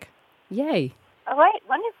Terrific. Yay. All right,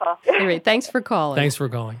 wonderful. Anyway, thanks for calling. Thanks for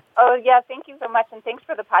calling. Oh, yeah, thank you so much, and thanks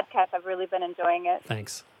for the podcast. I've really been enjoying it.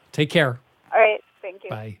 Thanks. Take care. All right, thank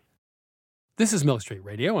you. Bye. This is Milk Street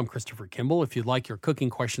Radio. I'm Christopher Kimball. If you'd like your cooking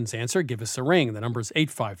questions answered, give us a ring. The number is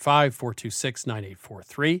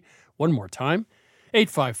 855-426-9843. One more time,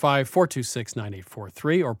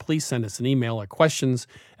 855-426-9843, or please send us an email at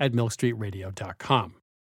questions@milkstreetradio.com.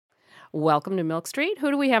 Welcome to Milk Street.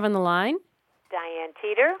 Who do we have on the line? Diane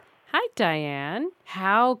Teeter. Hi, Diane.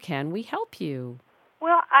 How can we help you?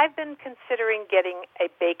 Well, I've been considering getting a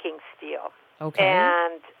baking steel. Okay.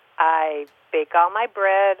 And I bake all my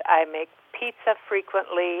bread. I make pizza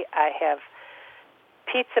frequently. I have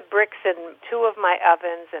pizza bricks in 2 of my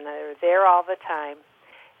ovens, and they're there all the time.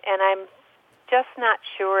 And I'm just not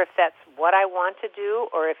sure if that's what I want to do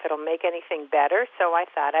or if it'll make anything better, so I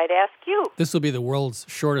thought I'd ask you. This will be the world's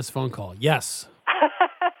shortest phone call. Yes.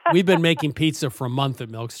 We've been making pizza for a month at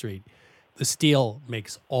Milk Street. The steel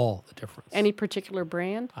makes all the difference. Any particular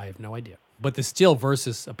brand? I have no idea. But the steel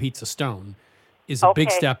versus a pizza stone is a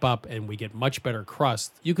big step up, and we get much better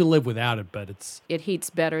crust. You can live without it, but it heats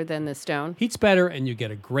better than the stone? Heats better, and you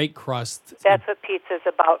get a great crust. That's what pizza's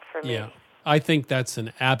about for me. Yeah. I think that's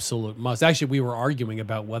an absolute must. Actually, we were arguing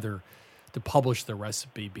about whether to publish the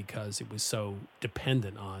recipe because it was so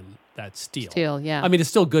dependent on that steel. Steel, yeah. I mean, it's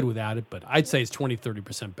still good without it, but I'd say it's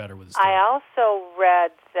 20-30% better with the steel. I also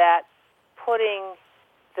read that putting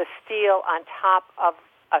the steel on top of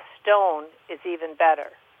a stone is even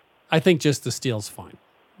better. I think just the steel's fine.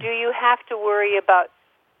 Do you have to worry about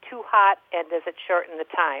too hot, and does it shorten the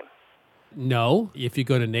time? No. If you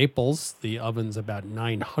go to Naples, the oven's about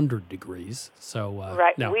 900 degrees. So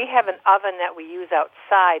right. No. We have an oven that we use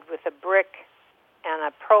outside with a brick and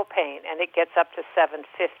a propane, and it gets up to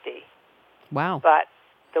 750. Wow. But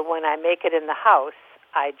when I make it in the house,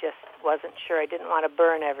 I just wasn't sure. I didn't want to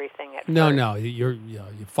burn everything at first. No. Your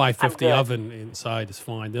 550 oven inside is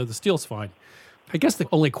fine. The steel's fine. I guess the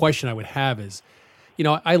only question I would have is,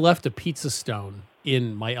 I left a pizza stone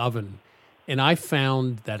in my oven, and I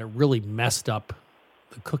found that it really messed up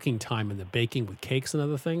the cooking time and the baking with cakes and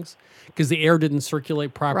other things because the air didn't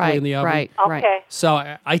circulate properly in the oven. Right.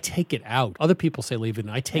 So I take it out. Other people say leave it in.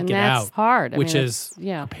 I take it out. That's hard. Which is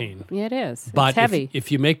a pain. Yeah, it is. But it's heavy.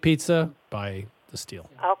 If you make pizza, buy the steel.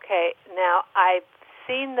 Okay. Now, I've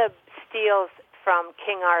seen the steels from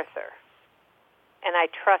King Arthur, and I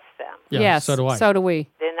trust them. Yeah, yes, so do I. So do we.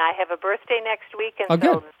 Then I have a birthday next week, and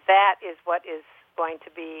good. That is what is going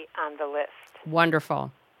to be on the list.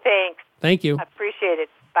 Wonderful. Thanks. Thank you. Appreciate it.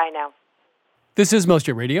 Bye now. This is Milk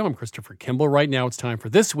Street Radio. I'm Christopher Kimball. Right now it's time for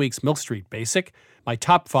this week's Milk Street Basic, my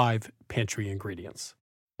top 5 pantry ingredients.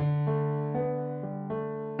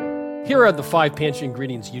 Here are the 5 pantry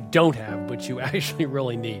ingredients you don't have, but you actually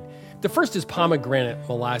really need. The first is pomegranate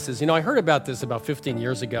molasses. I heard about this about 15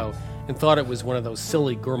 years ago and thought it was one of those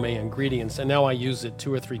silly gourmet ingredients, and now I use it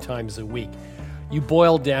 2 or 3 times a week. You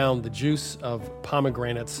boil down the juice of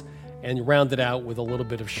pomegranates and round it out with a little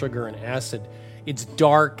bit of sugar and acid. It's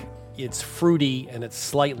dark, it's fruity, and it's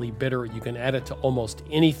slightly bitter. You can add it to almost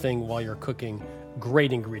anything while you're cooking.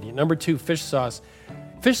 Great ingredient. Number 2, fish sauce.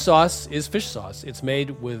 Fish sauce is fish sauce. It's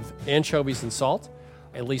made with anchovies and salt.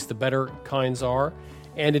 At least the better kinds are.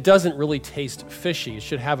 And it doesn't really taste fishy. It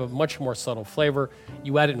should have a much more subtle flavor.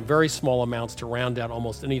 You add it in very small amounts to round out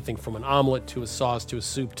almost anything from an omelet to a sauce to a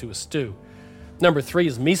soup to a stew. Number 3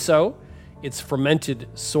 is miso. It's fermented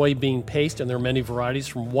soybean paste, and there are many varieties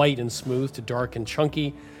from white and smooth to dark and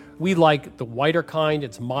chunky. We like the whiter kind.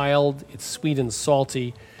 It's mild, it's sweet and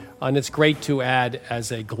salty, and it's great to add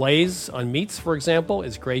as a glaze on meats, for example.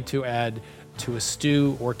 It's great to add to a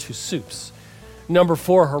stew or to soups. Number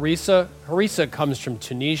 4, harissa. Harissa comes from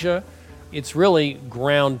Tunisia. It's really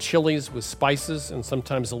ground chilies with spices and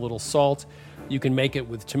sometimes a little salt. You can make it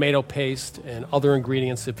with tomato paste and other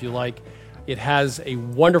ingredients if you like. It has a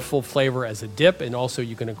wonderful flavor as a dip, and also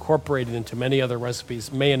you can incorporate it into many other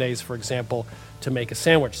recipes, mayonnaise, for example, to make a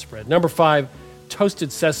sandwich spread. Number 5,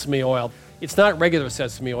 toasted sesame oil. It's not regular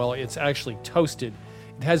sesame oil, it's actually toasted.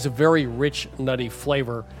 It has a very rich, nutty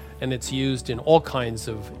flavor, and it's used in all kinds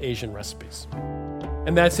of Asian recipes.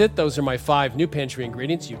 And that's it. Those are my 5 new pantry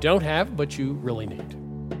ingredients you don't have, but you really need.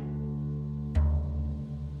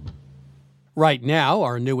 Right now,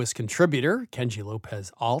 our newest contributor, Kenji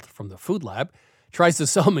Lopez-Alt from the Food Lab, tries to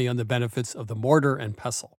sell me on the benefits of the mortar and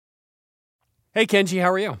pestle. Hey, Kenji,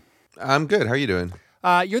 how are you? I'm good. How are you doing?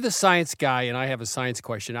 You're the science guy, and I have a science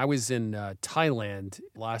question. I was in Thailand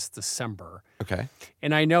last December. Okay.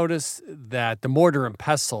 And I noticed that the mortar and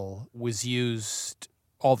pestle was used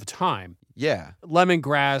all the time. Yeah.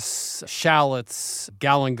 Lemongrass, shallots,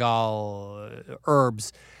 galangal,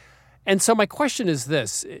 herbs. And so my question is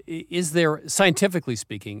this, is there, scientifically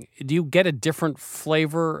speaking, do you get a different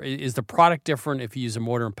flavor? Is the product different if you use a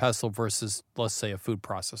mortar and pestle versus, let's say, a food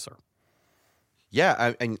processor?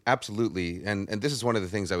 Yeah, absolutely. And this is one of the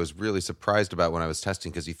things I was really surprised about when I was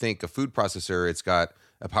testing, because you think a food processor, it's got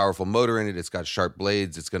a powerful motor in it, it's got sharp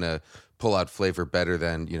blades, it's going to pull out flavor better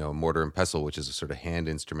than, a mortar and pestle, which is a sort of hand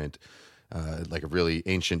instrument. Like a really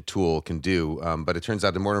ancient tool can do. But it turns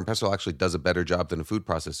out the mortar and pestle actually does a better job than a food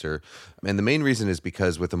processor. And the main reason is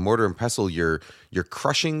because with a mortar and pestle, you're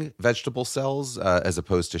crushing vegetable cells as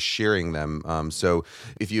opposed to shearing them. So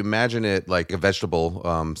if you imagine it like a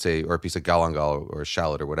vegetable, say, or a piece of galangal or a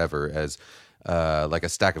shallot or whatever, as like a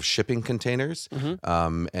stack of shipping containers.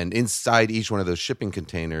 Mm-hmm. And inside each one of those shipping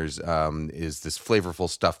containers is this flavorful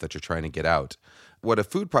stuff that you're trying to get out. What a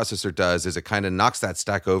food processor does is it kind of knocks that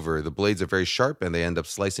stack over. The blades are very sharp, and they end up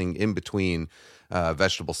slicing in between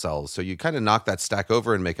vegetable cells. So you kind of knock that stack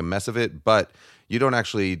over and make a mess of it, but you don't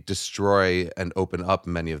actually destroy and open up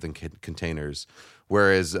many of the containers.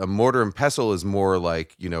 Whereas a mortar and pestle is more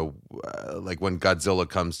like, like when Godzilla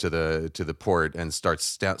comes to the port and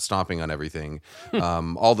starts stomping on everything.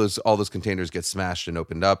 All those containers get smashed and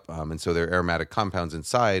opened up, and so their aromatic compounds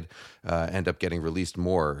inside end up getting released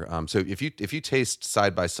more. So if you taste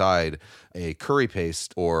side by side a curry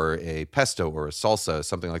paste or a pesto or a salsa,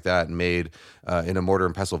 something like that, made in a mortar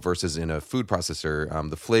and pestle versus in a food processor,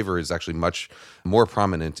 the flavor is actually much more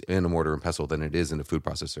prominent in a mortar and pestle than it is in a food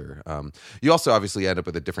processor. You also obviously end up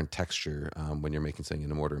with a different texture when you're making something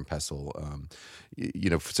in a mortar and pestle.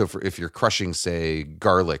 So if you're crushing, say,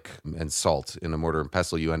 garlic and salt in a mortar and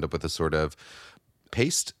pestle, you end up with a sort of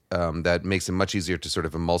paste that makes it much easier to sort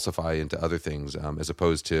of emulsify into other things as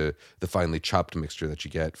opposed to the finely chopped mixture that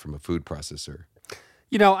you get from a food processor.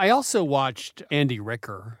 I also watched Andy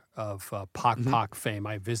Ricker of Pok Pok fame.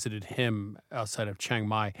 I visited him outside of Chiang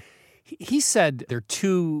Mai. He said there are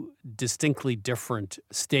 2 distinctly different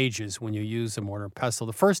stages when you use a mortar and pestle.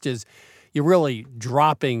 The first is you're really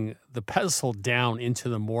dropping the pestle down into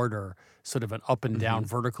the mortar, sort of an up and down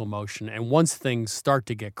vertical motion. And once things start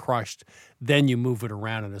to get crushed, then you move it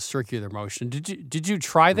around in a circular motion. Did you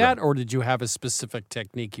try that, or did you have a specific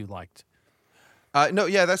technique you liked? No,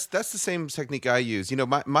 yeah, that's the same technique I use.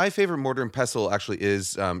 My favorite mortar and pestle actually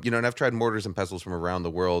is, and I've tried mortars and pestles from around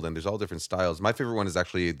the world, and there's all different styles. My favorite one is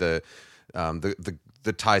actually the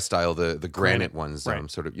the Thai style, the granite ones, right.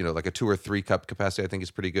 sort of, like a 2 or 3 cup capacity, I think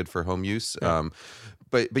is pretty good for home use. Yeah.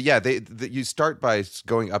 But yeah, you start by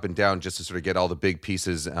going up and down just to sort of get all the big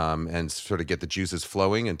pieces and sort of get the juices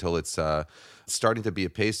flowing until it's starting to be a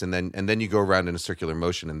paste, and then you go around in a circular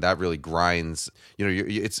motion, and that really grinds.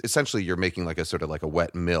 It's essentially you're making like a sort of like a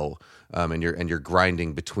wet mill, and you're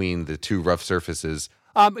grinding between the 2 rough surfaces.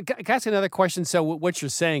 Can I ask another question? So what you're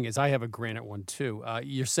saying is, I have a granite one too.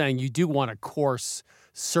 You're saying you do want a coarse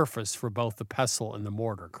surface for both the pestle and the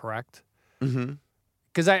mortar, correct? Mm-hmm.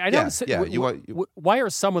 Because I noticed, why are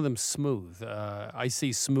some of them smooth? I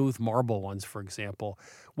see smooth marble ones, for example.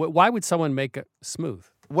 Why would someone make it smooth?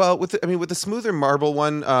 Well, with the smoother marble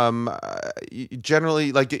one,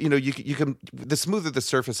 generally, like, you can, the smoother the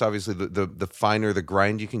surface, obviously, the finer the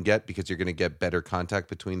grind you can get, because you're going to get better contact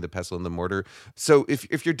between the pestle and the mortar. So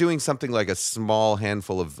if you're doing something like a small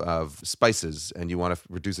handful of spices and you want to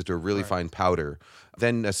reduce it to a really fine powder,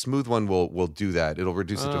 then a smooth one will do that. It'll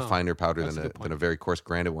reduce it to a finer powder than a very coarse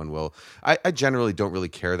granite one will. I generally don't really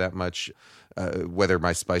care that much whether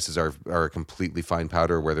my spices are a completely fine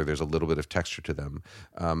powder or whether there's a little bit of texture to them.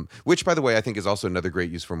 Which, by the way, I think is also another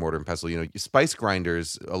great use for mortar and pestle. Spice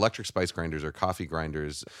grinders, electric spice grinders or coffee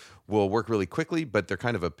grinders will work really quickly, but they're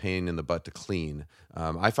kind of a pain in the butt to clean.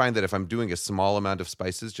 I find that if I'm doing a small amount of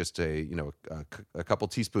spices, just a couple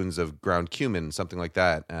teaspoons of ground cumin, something like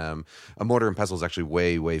that, a mortar and pestle is actually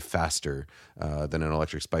way, way faster than an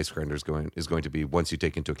electric spice grinder is going to be once you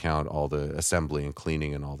take into account all the assembly and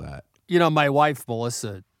cleaning and all that. My wife,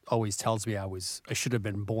 Melissa, always tells me I should have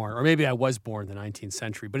been born, or maybe I was born in the 19th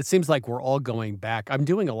century, but it seems like we're all going back. I'm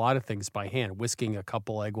doing a lot of things by hand, whisking a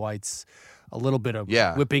couple egg whites, a little bit of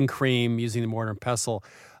whipping cream, using the mortar and pestle,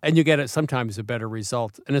 and you get sometimes a better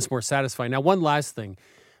result, and it's more satisfying. Now, one last thing.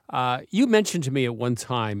 You mentioned to me at one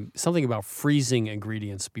time something about freezing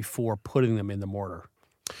ingredients before putting them in the mortar.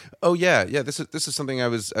 Oh yeah. This is something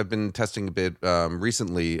I've been testing a bit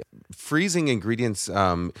recently. Freezing ingredients,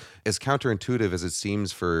 as counterintuitive as it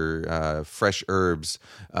seems for fresh herbs,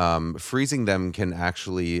 freezing them can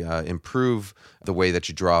actually improve the way that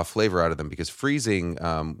you draw flavor out of them. Because freezing,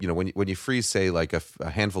 when you freeze, say, like a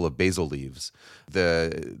handful of basil leaves,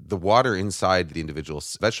 the water inside the individual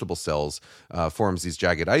vegetable cells forms these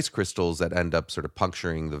jagged ice crystals that end up sort of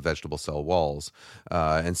puncturing the vegetable cell walls,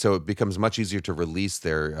 and so it becomes much easier to release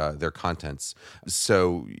their contents.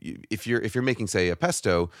 So if you're making, say, a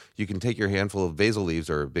pesto, you can take your handful of basil leaves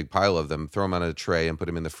or a big pile of them, throw them on a tray, and put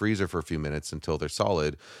them in the freezer for a few minutes until they're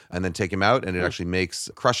solid, and then take them out, and it actually makes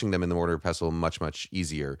crushing them in the mortar and pestle much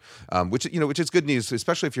easier. Which is good news,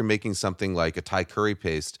 especially if you're making something like a Thai curry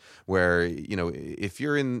paste, where if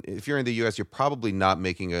you're in the U.S., you're probably not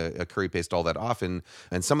making a curry paste all that often,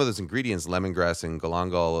 and some of those ingredients, lemongrass and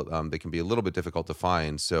galangal, they can be a little bit difficult to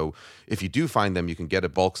find. So if you do find them, you can get a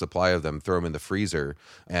bulk supply of them, throw them in the freezer,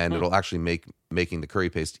 and it'll actually make making the curry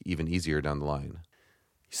paste even easier down the line.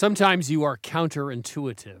 Sometimes you are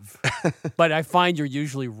counterintuitive, but I find you're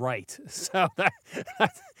usually right. So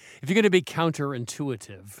if you're going to be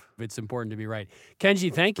counterintuitive, it's important to be right.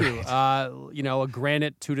 Kenji, thank you. A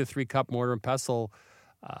granite 2 to 3 cup mortar and pestle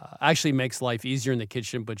actually makes life easier in the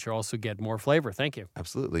kitchen, but you also get more flavor. Thank you.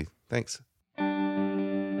 Absolutely. Thanks.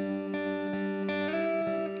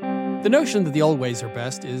 The notion that the old ways are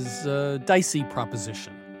best is a dicey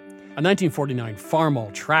proposition. A 1949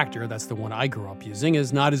 Farmall tractor, that's the one I grew up using,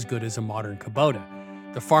 is not as good as a modern Kubota.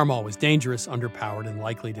 The Farmall was dangerous, underpowered, and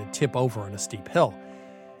likely to tip over on a steep hill.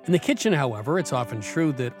 In the kitchen, however, it's often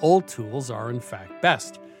true that old tools are in fact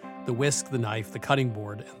best. The whisk, the knife, the cutting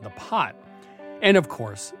board, and the pot. And of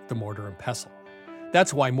course, the mortar and pestle.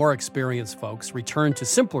 That's why more experienced folks return to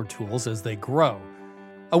simpler tools as they grow.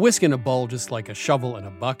 A whisk and a bowl, just like a shovel and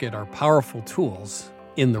a bucket, are powerful tools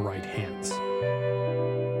in the right hands.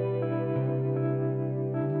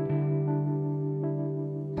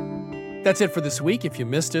 That's it for this week. If you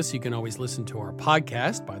missed us, you can always listen to our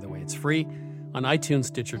podcast. By the way, it's free on iTunes,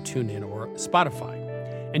 Stitcher, TuneIn, or Spotify.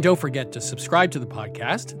 And don't forget to subscribe to the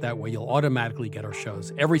podcast. That way you'll automatically get our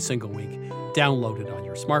shows every single week downloaded on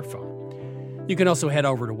your smartphone. You can also head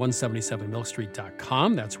over to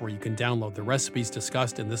 177milkstreet.com. That's where you can download the recipes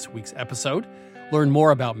discussed in this week's episode, learn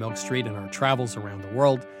more about Milk Street and our travels around the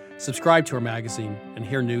world, subscribe to our magazine, and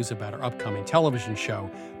hear news about our upcoming television show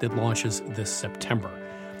that launches this September.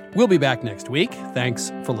 We'll be back next week.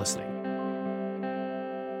 Thanks for listening.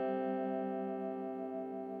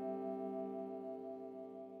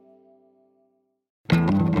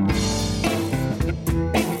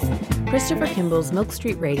 Christopher Kimball's Milk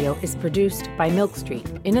Street Radio is produced by Milk Street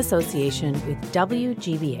in association with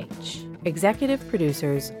WGBH. Executive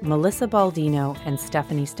producers Melissa Baldino and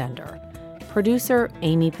Stephanie Stender. Producer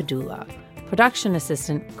Amy Padula. Production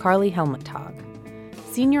assistant Carly Helmuttag.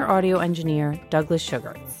 Senior audio engineer Douglas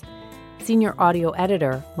Sugarts. Senior audio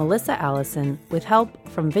editor Melissa Allison with help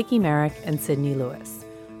from Vicki Merrick and Sydney Lewis.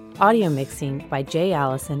 Audio mixing by Jay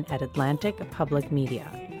Allison at Atlantic Public Media.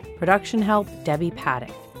 Production help Debbie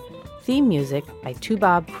Paddock. Theme music by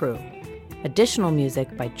Tubob Crew. Additional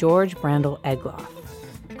music by George Brandel Egloff.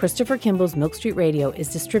 Christopher Kimball's Milk Street Radio is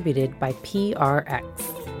distributed by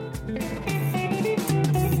PRX.